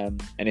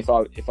 And if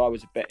I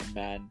was a betting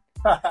man,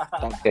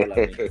 don't follow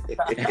me.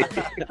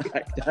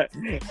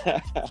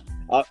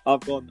 I've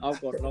gone long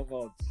odds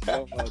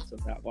on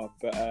that one.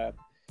 But I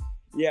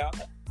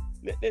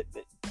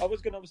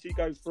was going to obviously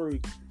go through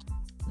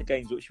the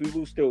games, which we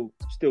will still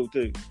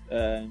do.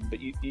 But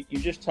you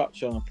just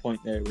touched on a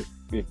point there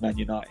with Man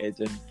United,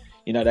 and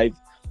they've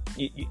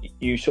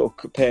you sort of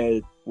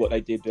compared what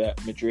they did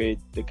at Madrid,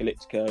 the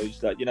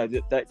Galacticos. Like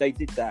they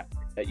did that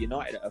at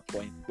United at a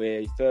point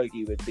where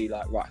Fergie would be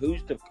like, right,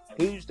 who's the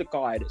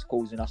guy that's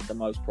causing us the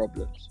most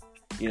problems?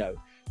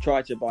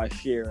 Tried to buy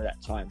Shearer at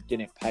that time,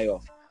 didn't pay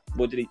off.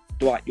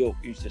 Dwight York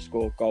used to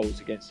score goals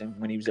against him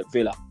when he was at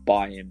Villa,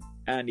 buy him.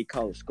 Andy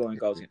Cole scoring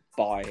goals against,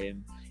 buy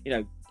him.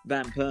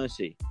 Van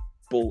Persie,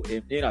 bought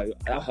him.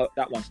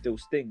 That one still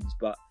stings,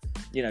 but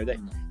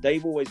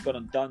they've always gone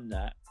and done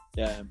that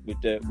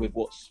with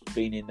what's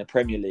been in the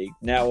Premier League.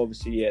 Now,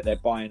 obviously, they're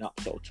buying up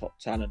sort of top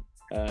talent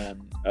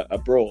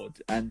abroad,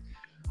 and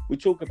we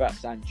talk about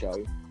Sancho,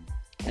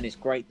 and it's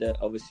great that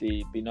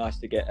obviously it'd be nice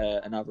to get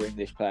another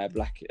English player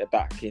back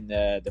in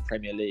the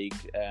Premier League,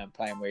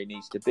 playing where he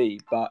needs to be.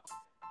 But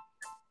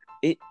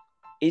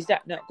is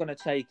that not going to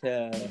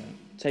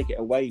take it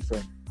away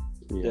from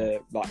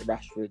the like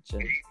Rashfords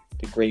and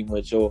the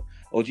Greenwoods,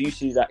 or do you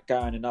see that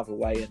going another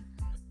way?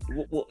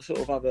 And what sort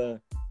of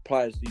other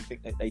players do you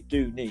think that they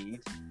do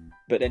need,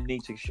 but then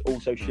need to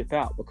also ship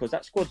out, because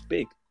that squad's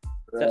big?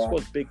 That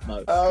squad's big,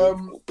 Mo.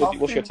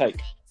 What's your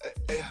take?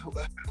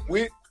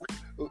 We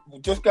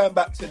just going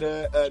back to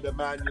the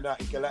Man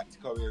United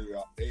Galactico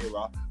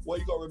era. What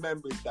you got to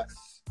remember is that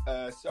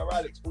Sir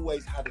Alex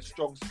always had a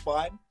strong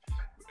spine.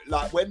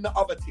 Like when the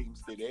other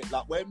teams did it,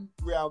 like when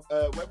Real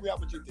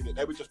Madrid did it,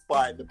 they were just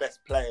buying the best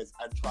players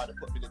and trying to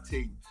put them in a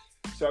team.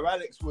 Sir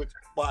Alex would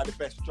buy the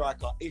best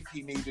striker if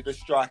he needed a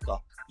striker.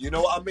 You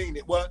know what I mean?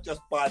 It weren't just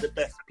buy the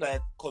best player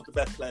because the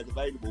best player's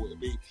available. It'd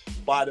be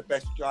buy the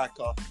best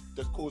striker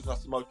that's causing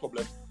us the most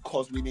problems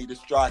because we need a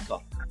striker.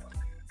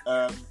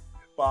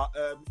 But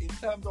in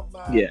terms of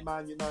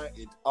Man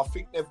United, I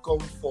think they've gone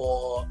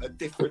for a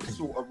different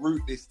sort of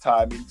route this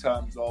time in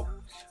terms of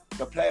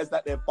the players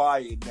that they're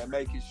buying. They're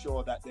making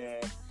sure that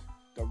they're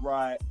the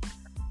right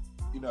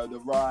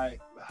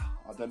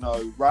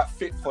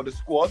fit for the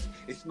squad.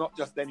 It's not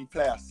just any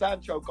player.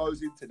 Sancho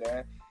goes into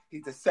there.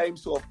 He's the same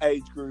sort of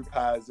age group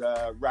as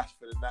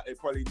Rashford, and that they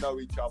probably know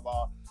each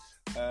other.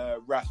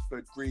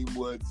 Rashford,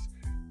 Greenwood,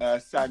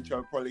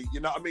 Sancho, probably,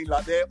 you know what I mean?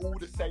 Like they're all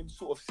the same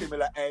sort of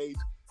similar age,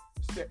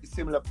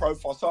 similar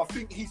profile. So I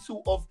think he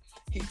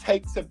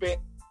takes a bit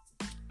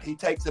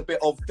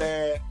of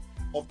the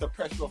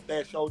pressure off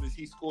their shoulders.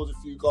 He scores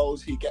a few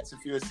goals, he gets a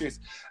few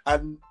assists,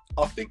 and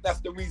I think that's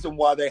the reason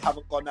why they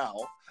haven't gone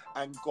out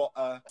and got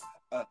a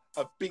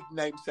big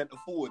name centre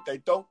forward. They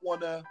don't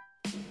want to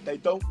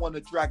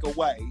drag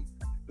away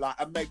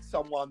and make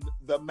someone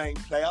the main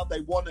player.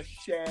 They want to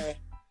share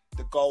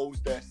the goals,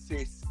 the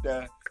assists,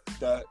 the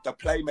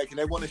playmaking.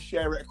 They want to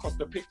share it across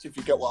the pitch, if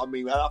you get what I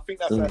mean. And I think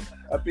that's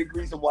a big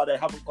reason why they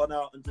haven't gone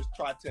out and just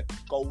tried to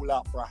go all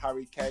out for a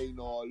Harry Kane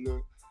or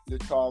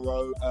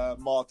Lautaro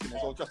Martinez,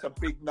 or just a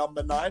big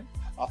number 9.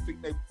 I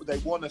think they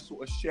want to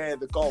sort of share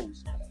the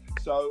goals.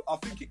 So I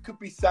think it could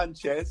be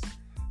Sanchez.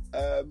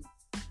 I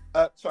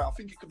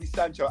think it could be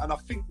Sancho, and I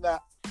think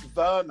that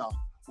Werner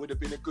would have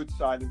been a good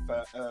signing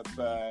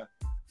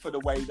for the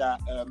way that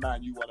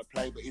Man you want to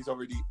play, but he's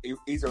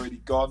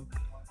already gone.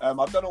 I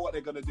don't know what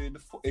they're going to do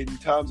in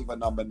terms of a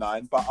number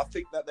 9, but I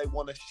think that they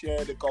want to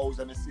share the goals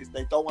and assists.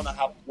 They don't want to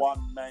have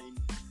one main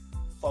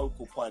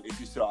focal point, if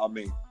you see what I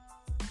mean.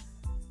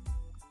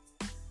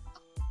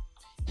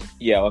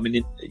 Yeah, I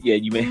mean,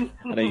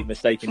 I know you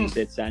mistakenly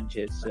said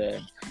Sanchez.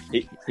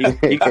 He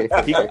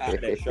got out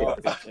of there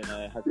sharp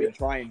and has been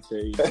trying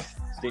to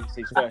since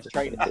his first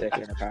training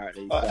session,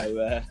 apparently.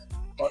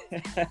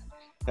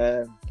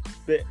 So,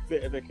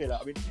 bit of a killer.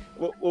 I mean,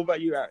 what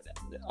about you, Aaron?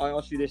 I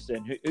ask you this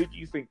then: who do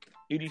you think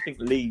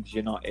leaves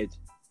United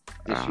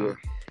this year?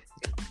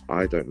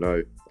 I don't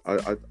know.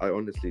 I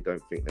honestly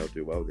don't think they'll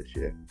do well this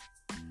year.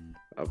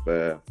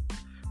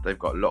 They've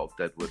got a lot of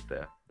deadwood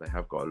there. They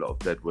have got a lot of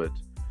deadwood.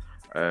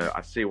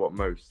 I see what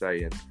Mo's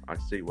saying. I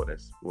see what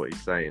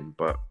he's saying,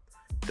 but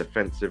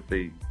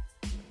defensively,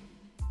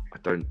 I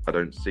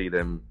don't see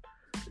them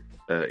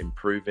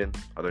improving.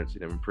 I don't see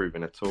them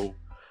improving at all.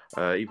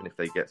 Even if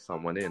they get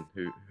someone in,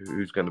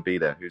 who's going to be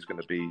there? Who's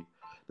going to be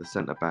the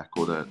centre back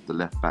or the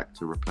left back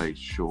to replace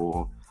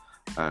Shaw?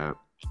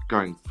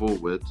 Going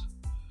forward,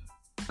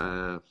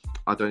 I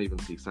don't even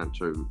see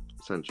Sancho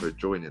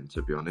joining,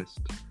 to be honest.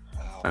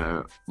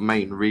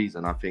 Main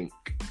reason, I think,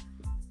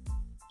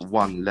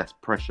 one, less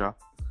pressure.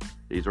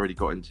 He's already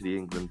got into the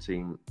England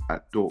team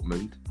at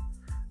Dortmund,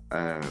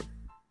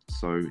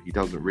 so he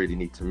doesn't really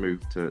need to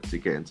move to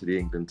get into the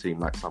England team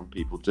like some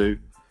people do.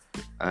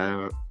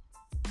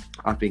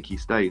 I think he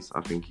stays,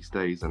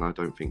 and I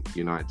don't think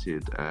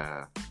United.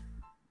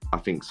 I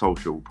think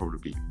Solskjaer will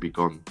probably be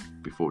gone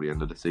before the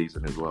end of the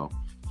season as well.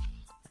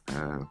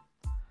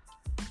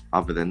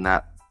 Other than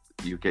that,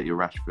 you get your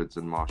Rashfords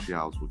and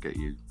Martials will get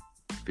you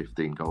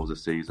 15 goals a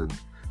season.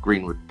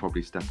 Greenwood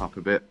probably step up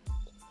a bit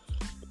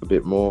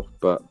more,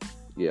 but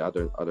yeah, I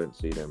don't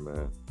see them.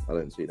 I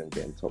don't see them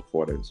getting top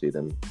 4. I don't see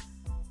them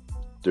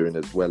doing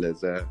as well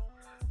as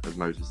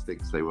Moses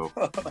thinks they will.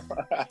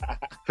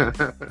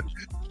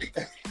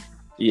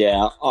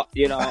 Yeah, I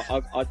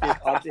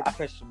did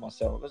question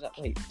myself. I was like,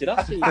 wait, did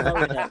I see you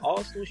wearing an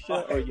Arsenal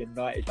shirt or a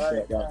United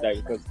shirt the other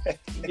day? Because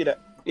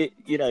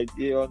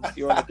you're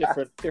on a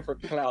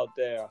different cloud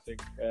there, I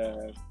think.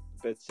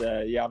 But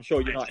I'm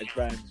sure United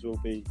fans will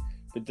be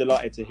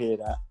delighted to hear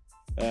that.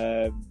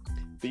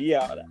 But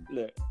yeah,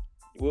 look,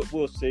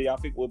 we'll see. I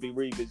think we'll be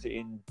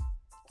revisiting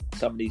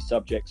some of these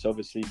subjects,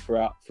 obviously,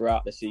 throughout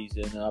the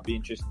season, and I'll be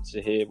interested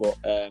to hear what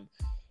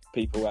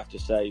people have to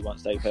say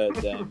once they've heard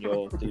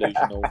your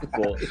delusional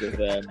thoughts of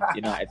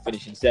United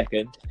finishing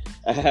second.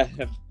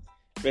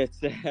 But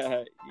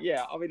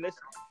yeah, I mean,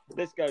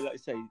 let's go. Like I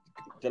say,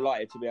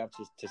 delighted to be able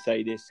to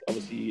say this.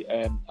 Obviously,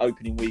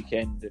 opening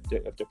weekend of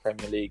the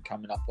Premier League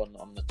coming up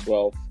on the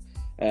 12th.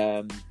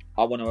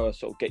 I want to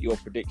sort of get your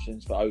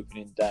predictions for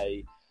opening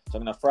day. So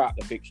I'm going to throw out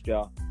the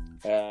fixture,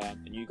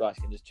 and you guys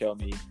can just tell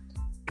me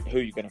who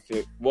you're going to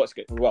feel.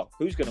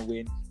 Who's going to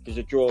win? If there's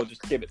a draw,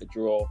 just give it the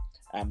draw,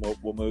 and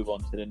we'll move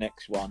on to the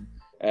next one.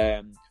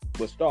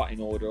 we'll start in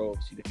order.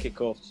 Obviously, the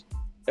kickoffs,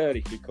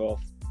 early kickoff,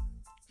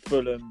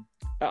 Fulham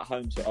at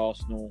home to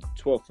Arsenal,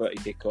 12:30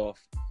 kickoff.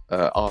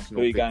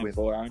 Arsenal. Who are you big going win.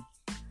 for, Aaron?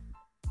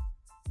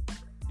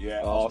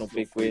 Yeah, Arsenal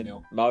big win.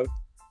 3-0. Mo?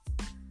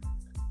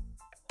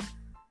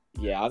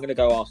 Yeah, I'm going to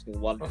go Arsenal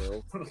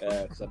 1-0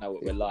 because I know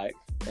what we're like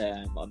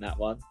on that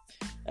one.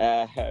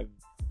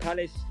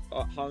 Palace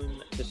at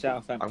home to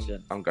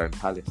Southampton. I'm going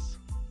Palace.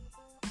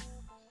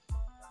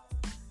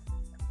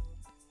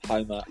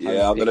 Homer.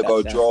 Yeah, I'm going to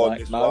go draw on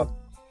this one.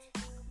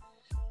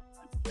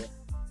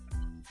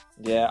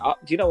 Yeah,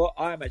 do you know what?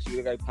 I am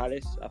actually going to go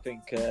Palace. I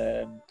think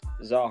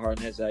Zaha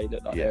and Eze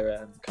look like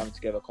they're coming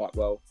together quite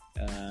well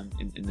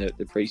in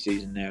the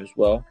pre-season there as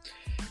well.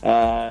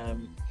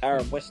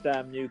 Aaron, West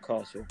Ham,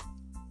 Newcastle.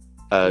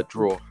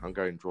 Draw. I'm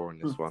going draw on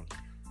this one.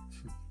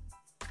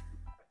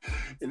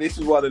 And this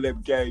is one of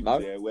them games No?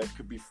 where it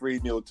could be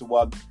 3-0 to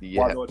one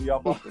or the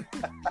other.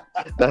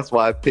 That's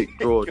why I picked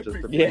draw. Just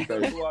to Yeah.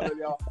 One or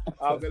the other.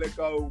 I'm gonna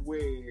go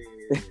with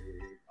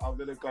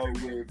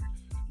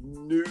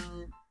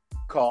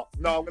Newcastle.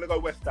 No, I'm gonna go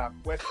West Ham.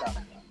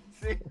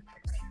 See,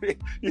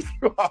 you see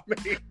what I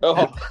mean?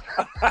 Oh,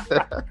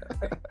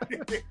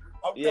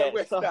 I'm yeah, going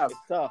West Ham. it's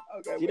tough.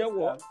 Okay, Do you know West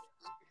what? Ham.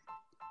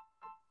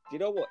 Do you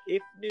know what?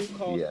 If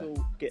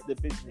Newcastle get the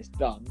business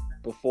done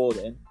before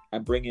then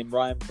and bring in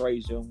Ryan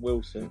Fraser and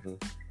Wilson,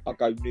 I'll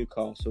go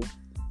Newcastle.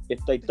 If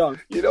they don't,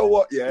 You know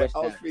what? Yeah, West I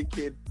was Ham.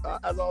 thinking,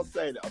 as I was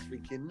saying it, I was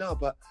thinking, no,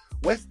 but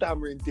West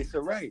Ham are in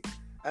disarray.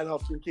 And I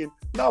was thinking,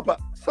 no, but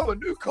so are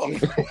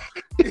Newcastle.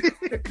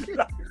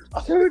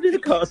 so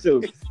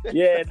Newcastle.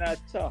 Yeah, no,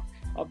 it's tough.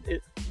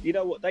 You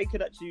know what? They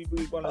could actually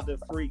be one of the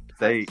freak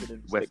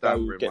accidents West that Ham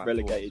go were in get my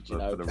relegated. thoughts You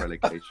know, for the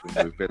relegation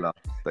with Villa.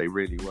 They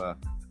really were.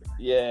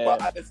 yeah,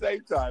 But at the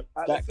same time,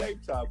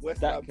 West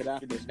that Ham could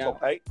happen finished now.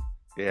 top 8.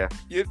 Yeah,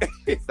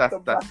 It's that's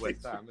the maddest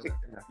West Ham, isn't it?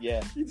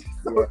 yeah. You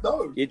just don't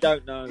know. You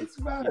don't know. It's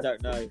mad. You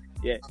don't know.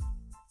 Yeah.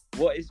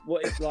 What it's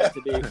like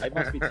to be? It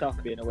must be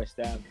tough being a West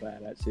Ham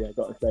fan. Actually, I've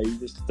got to say, you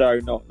just do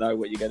not know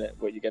what you're gonna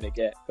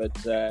get. But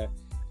I'll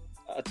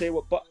tell you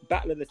what.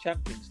 Battle of the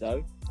Champions,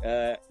 though.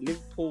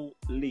 Liverpool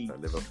Leeds,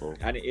 Liverpool.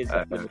 and it is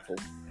at Liverpool.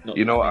 Not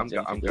You know what?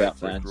 that I'm means going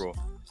anything for a without draw.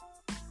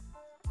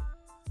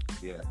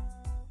 Yeah.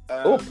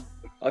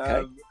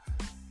 Okay.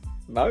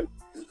 Mo.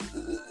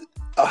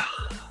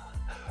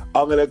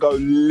 I'm going to go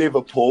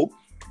Liverpool,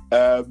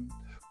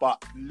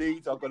 but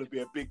Leeds are going to be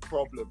a big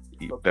problem.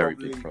 Very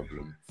big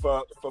problem.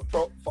 For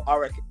I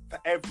reckon for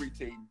every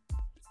team,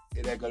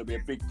 they're going to be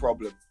a big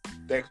problem.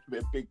 They're going to be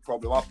a big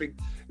problem. I think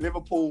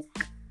Liverpool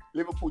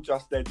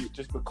just ended it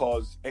just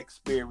because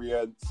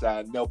experience,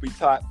 and they'll be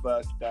tight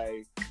first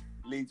day.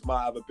 Leeds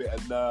might have a bit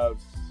of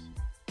nerves,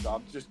 so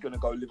I'm just going to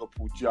go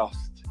Liverpool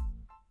just.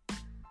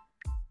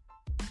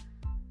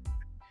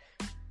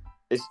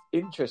 It's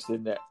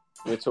interesting that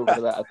we're talking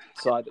about a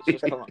side that's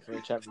just come up from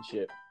the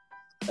Championship.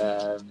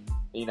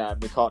 You know,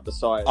 and we can't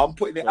decide. I'm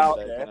putting it whether out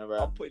they're there.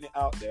 gonna, I'm putting it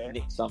out there.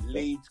 nick something.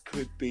 Leeds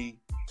could be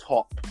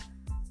top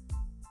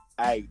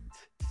 8,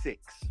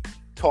 6.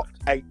 Top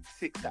 8,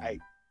 6 to 8.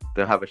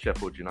 They'll have a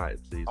Sheffield United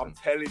season. I'm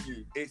telling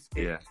you,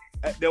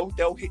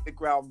 they'll hit the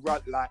ground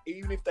run. Like,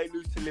 even if they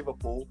lose to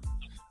Liverpool,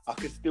 I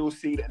can still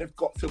see that they've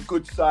got some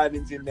good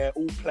signings in there.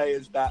 All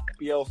players that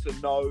Bielsa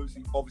knows,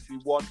 he obviously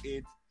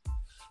wanted.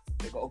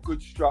 They've got a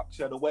good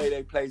structure. The way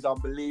they play is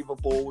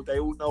unbelievable. They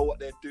all know what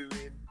they're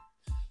doing.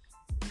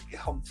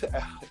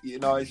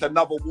 It's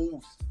another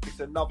Wolves. It's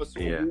another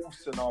sort of Wolves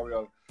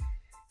scenario.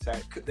 So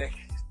they're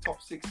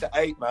top 6 to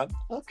 8, man.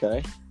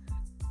 Okay.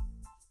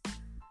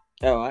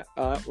 All right.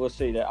 We'll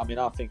see that. I mean,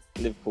 I think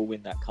Liverpool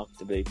win that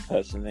comfortably,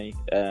 personally,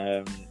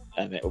 and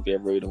it will be a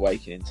rude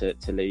awakening to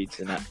Leeds,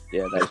 and that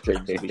those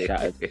dreams will be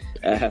shattered.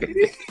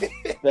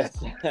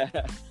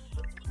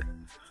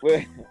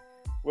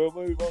 We'll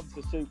move on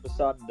to Super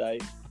Sunday.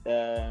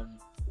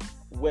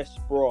 West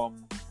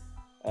Brom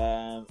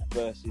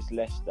versus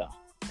Leicester.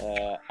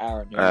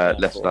 Aaron,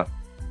 Leicester.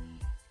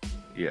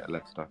 Yeah,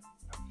 Leicester.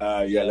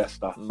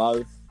 Leicester.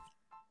 Mo.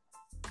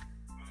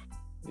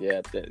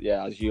 Yeah,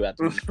 as you had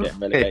to get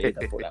relegated,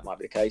 I thought that might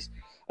be the case.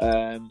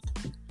 I'm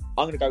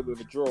going to go with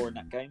a draw in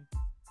that game.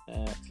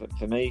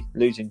 For me,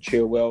 losing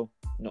Chilwell,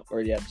 not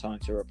really had time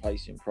to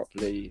replace him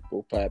properly,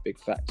 will play a big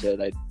factor.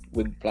 They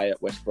wouldn't play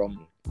at West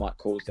Brom, might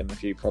cause them a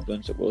few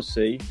problems that we'll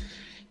see.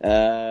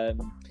 I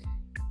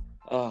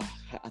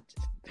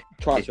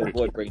try to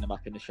avoid bringing them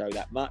up in the show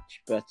that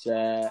much, but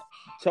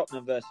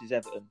Tottenham versus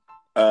Everton.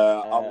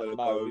 I'm going to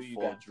Mo, go who you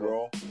for going a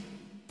draw.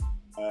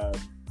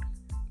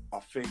 I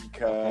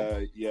think,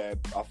 I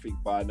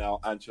think by now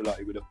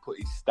Ancelotti would have put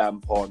his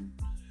stamp on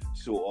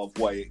sort of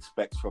what he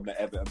expects from the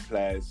Everton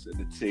players and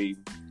the team.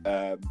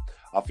 I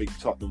think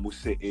Tottenham will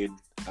sit in,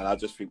 and I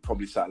just think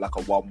probably something like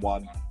a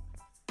 1-1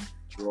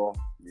 draw.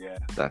 Yeah,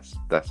 that's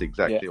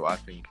exactly what I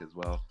think as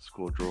well.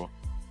 Score draw.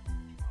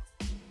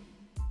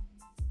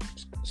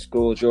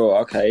 Score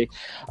draw. Okay,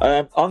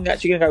 I'm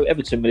actually going to go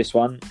Everton with this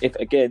one. If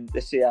again,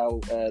 let's see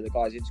how the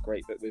guys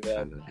integrate, but with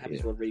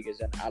James Rodriguez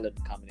and Allen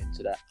coming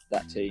into that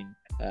team,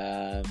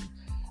 and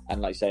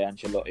like you say,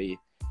 Ancelotti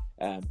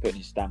putting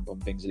his stamp on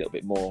things a little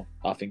bit more.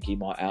 I think he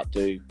might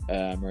outdo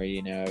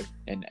Mourinho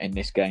in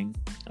this game.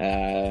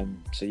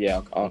 So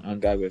yeah, I'll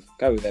go with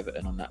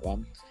Everton on that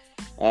one.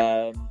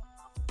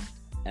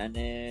 And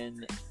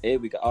then here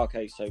we go.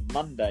 Okay, so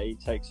Monday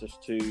takes us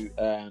to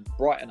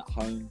Brighton at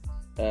home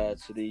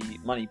to the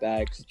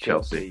Moneybags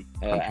Chelsea.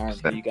 Aaron,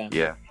 who you going?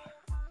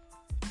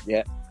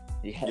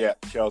 Yeah,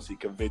 Chelsea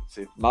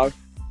convincing. Mo?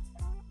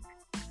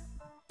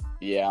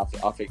 Yeah,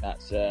 I think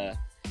that's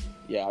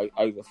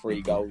over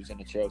 3 goals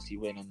and a Chelsea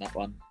win on that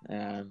one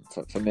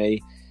for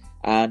me.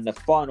 And the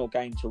final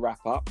game to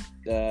wrap up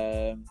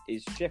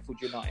is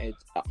Sheffield United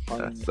at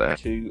home to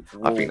Wolves.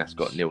 I think that's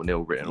got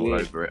 0-0 written all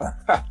over it.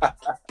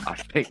 I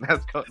think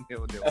that's got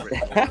 0-0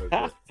 written all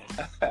over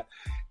it.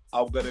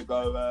 I'm going to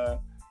go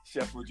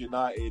Sheffield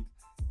United.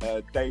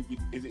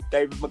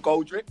 David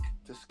McGoldrick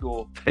to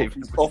score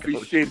off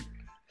his shin.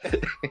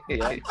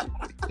 Yeah.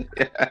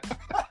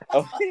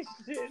 Off his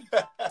shin.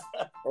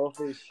 Off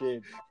his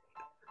shin.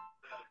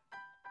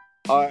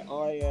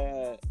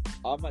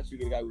 I'm actually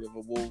going to go with a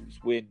Wolves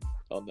win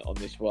on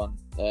this one.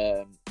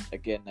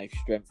 Again, they've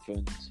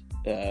strengthened.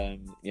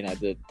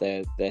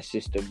 Their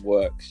system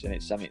works, and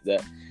it's something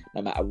that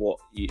no matter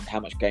how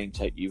much game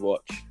tape you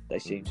watch, they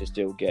seem to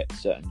still get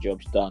certain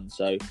jobs done.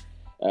 So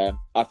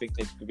I think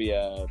this could be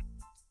a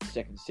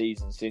second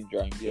season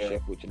syndrome for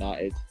Sheffield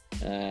United.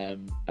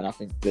 And I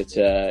think that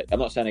I'm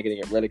not saying they're going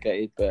to get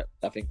relegated, but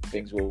I think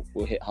things will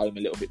hit home a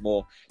little bit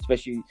more.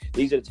 Especially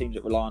these are the teams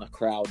that rely on a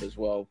crowd as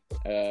well.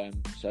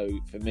 So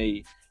for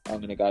me, I'm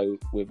going to go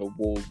with a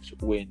Wolves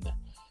win.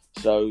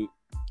 So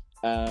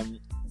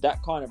that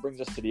kind of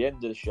brings us to the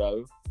end of the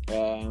show.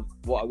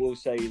 What I will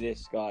say is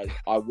this, guys,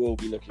 I will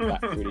be looking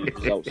back through the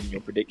results and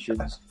your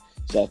predictions.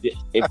 So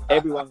if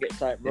everyone gets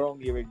something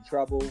wrong, you're in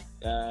trouble.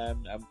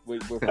 And we'll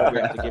probably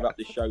have to give up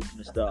this show from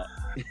the start.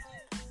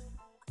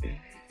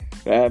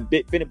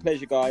 Been a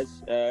pleasure,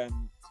 guys.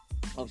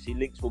 Obviously,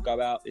 links will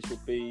go out. This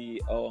will be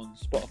on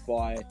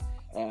Spotify,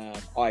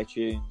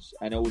 iTunes,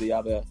 and all the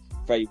other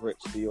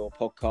favourites for your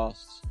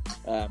podcasts.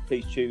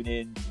 Please tune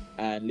in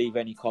and leave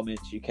any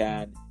comments you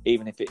can,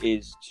 even if it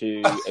is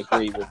to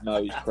agree with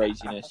Mo's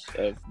craziness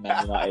of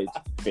Man United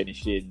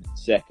finishing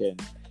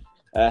second.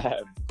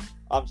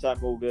 I'm Sam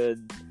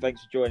Morgan.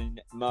 Thanks for joining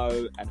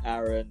Mo and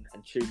Aaron,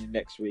 and tune in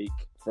next week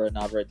for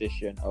another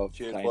edition of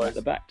Playing boys. At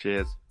the Back.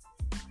 Cheers.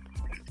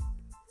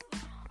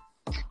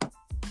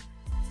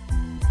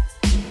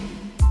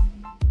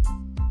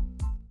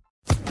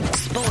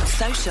 Sports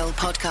Social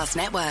Podcast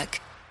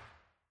Network.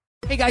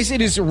 Hey guys, it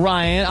is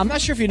Ryan. I'm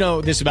not sure if you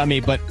know this about me,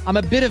 but I'm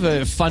a bit of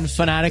a fun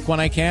fanatic when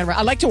I can.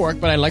 I like to work,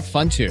 but I like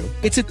fun too.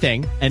 It's a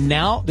thing. And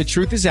now the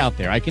truth is out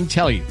there. I can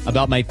tell you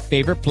about my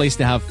favorite place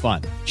to have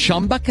fun.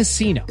 Chumba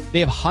Casino. They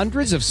have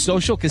hundreds of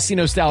social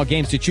casino style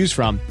games to choose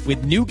from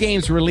with new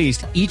games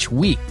released each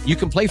week. You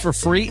can play for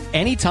free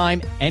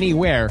anytime,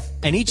 anywhere.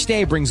 And each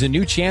day brings a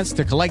new chance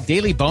to collect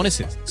daily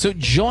bonuses. So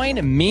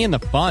join me in the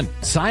fun.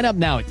 Sign up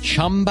now at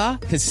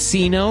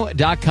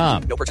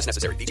ChumbaCasino.com. No purchase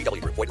necessary.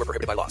 VGW Group. Void where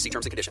prohibited by law. See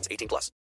terms and conditions. 18+.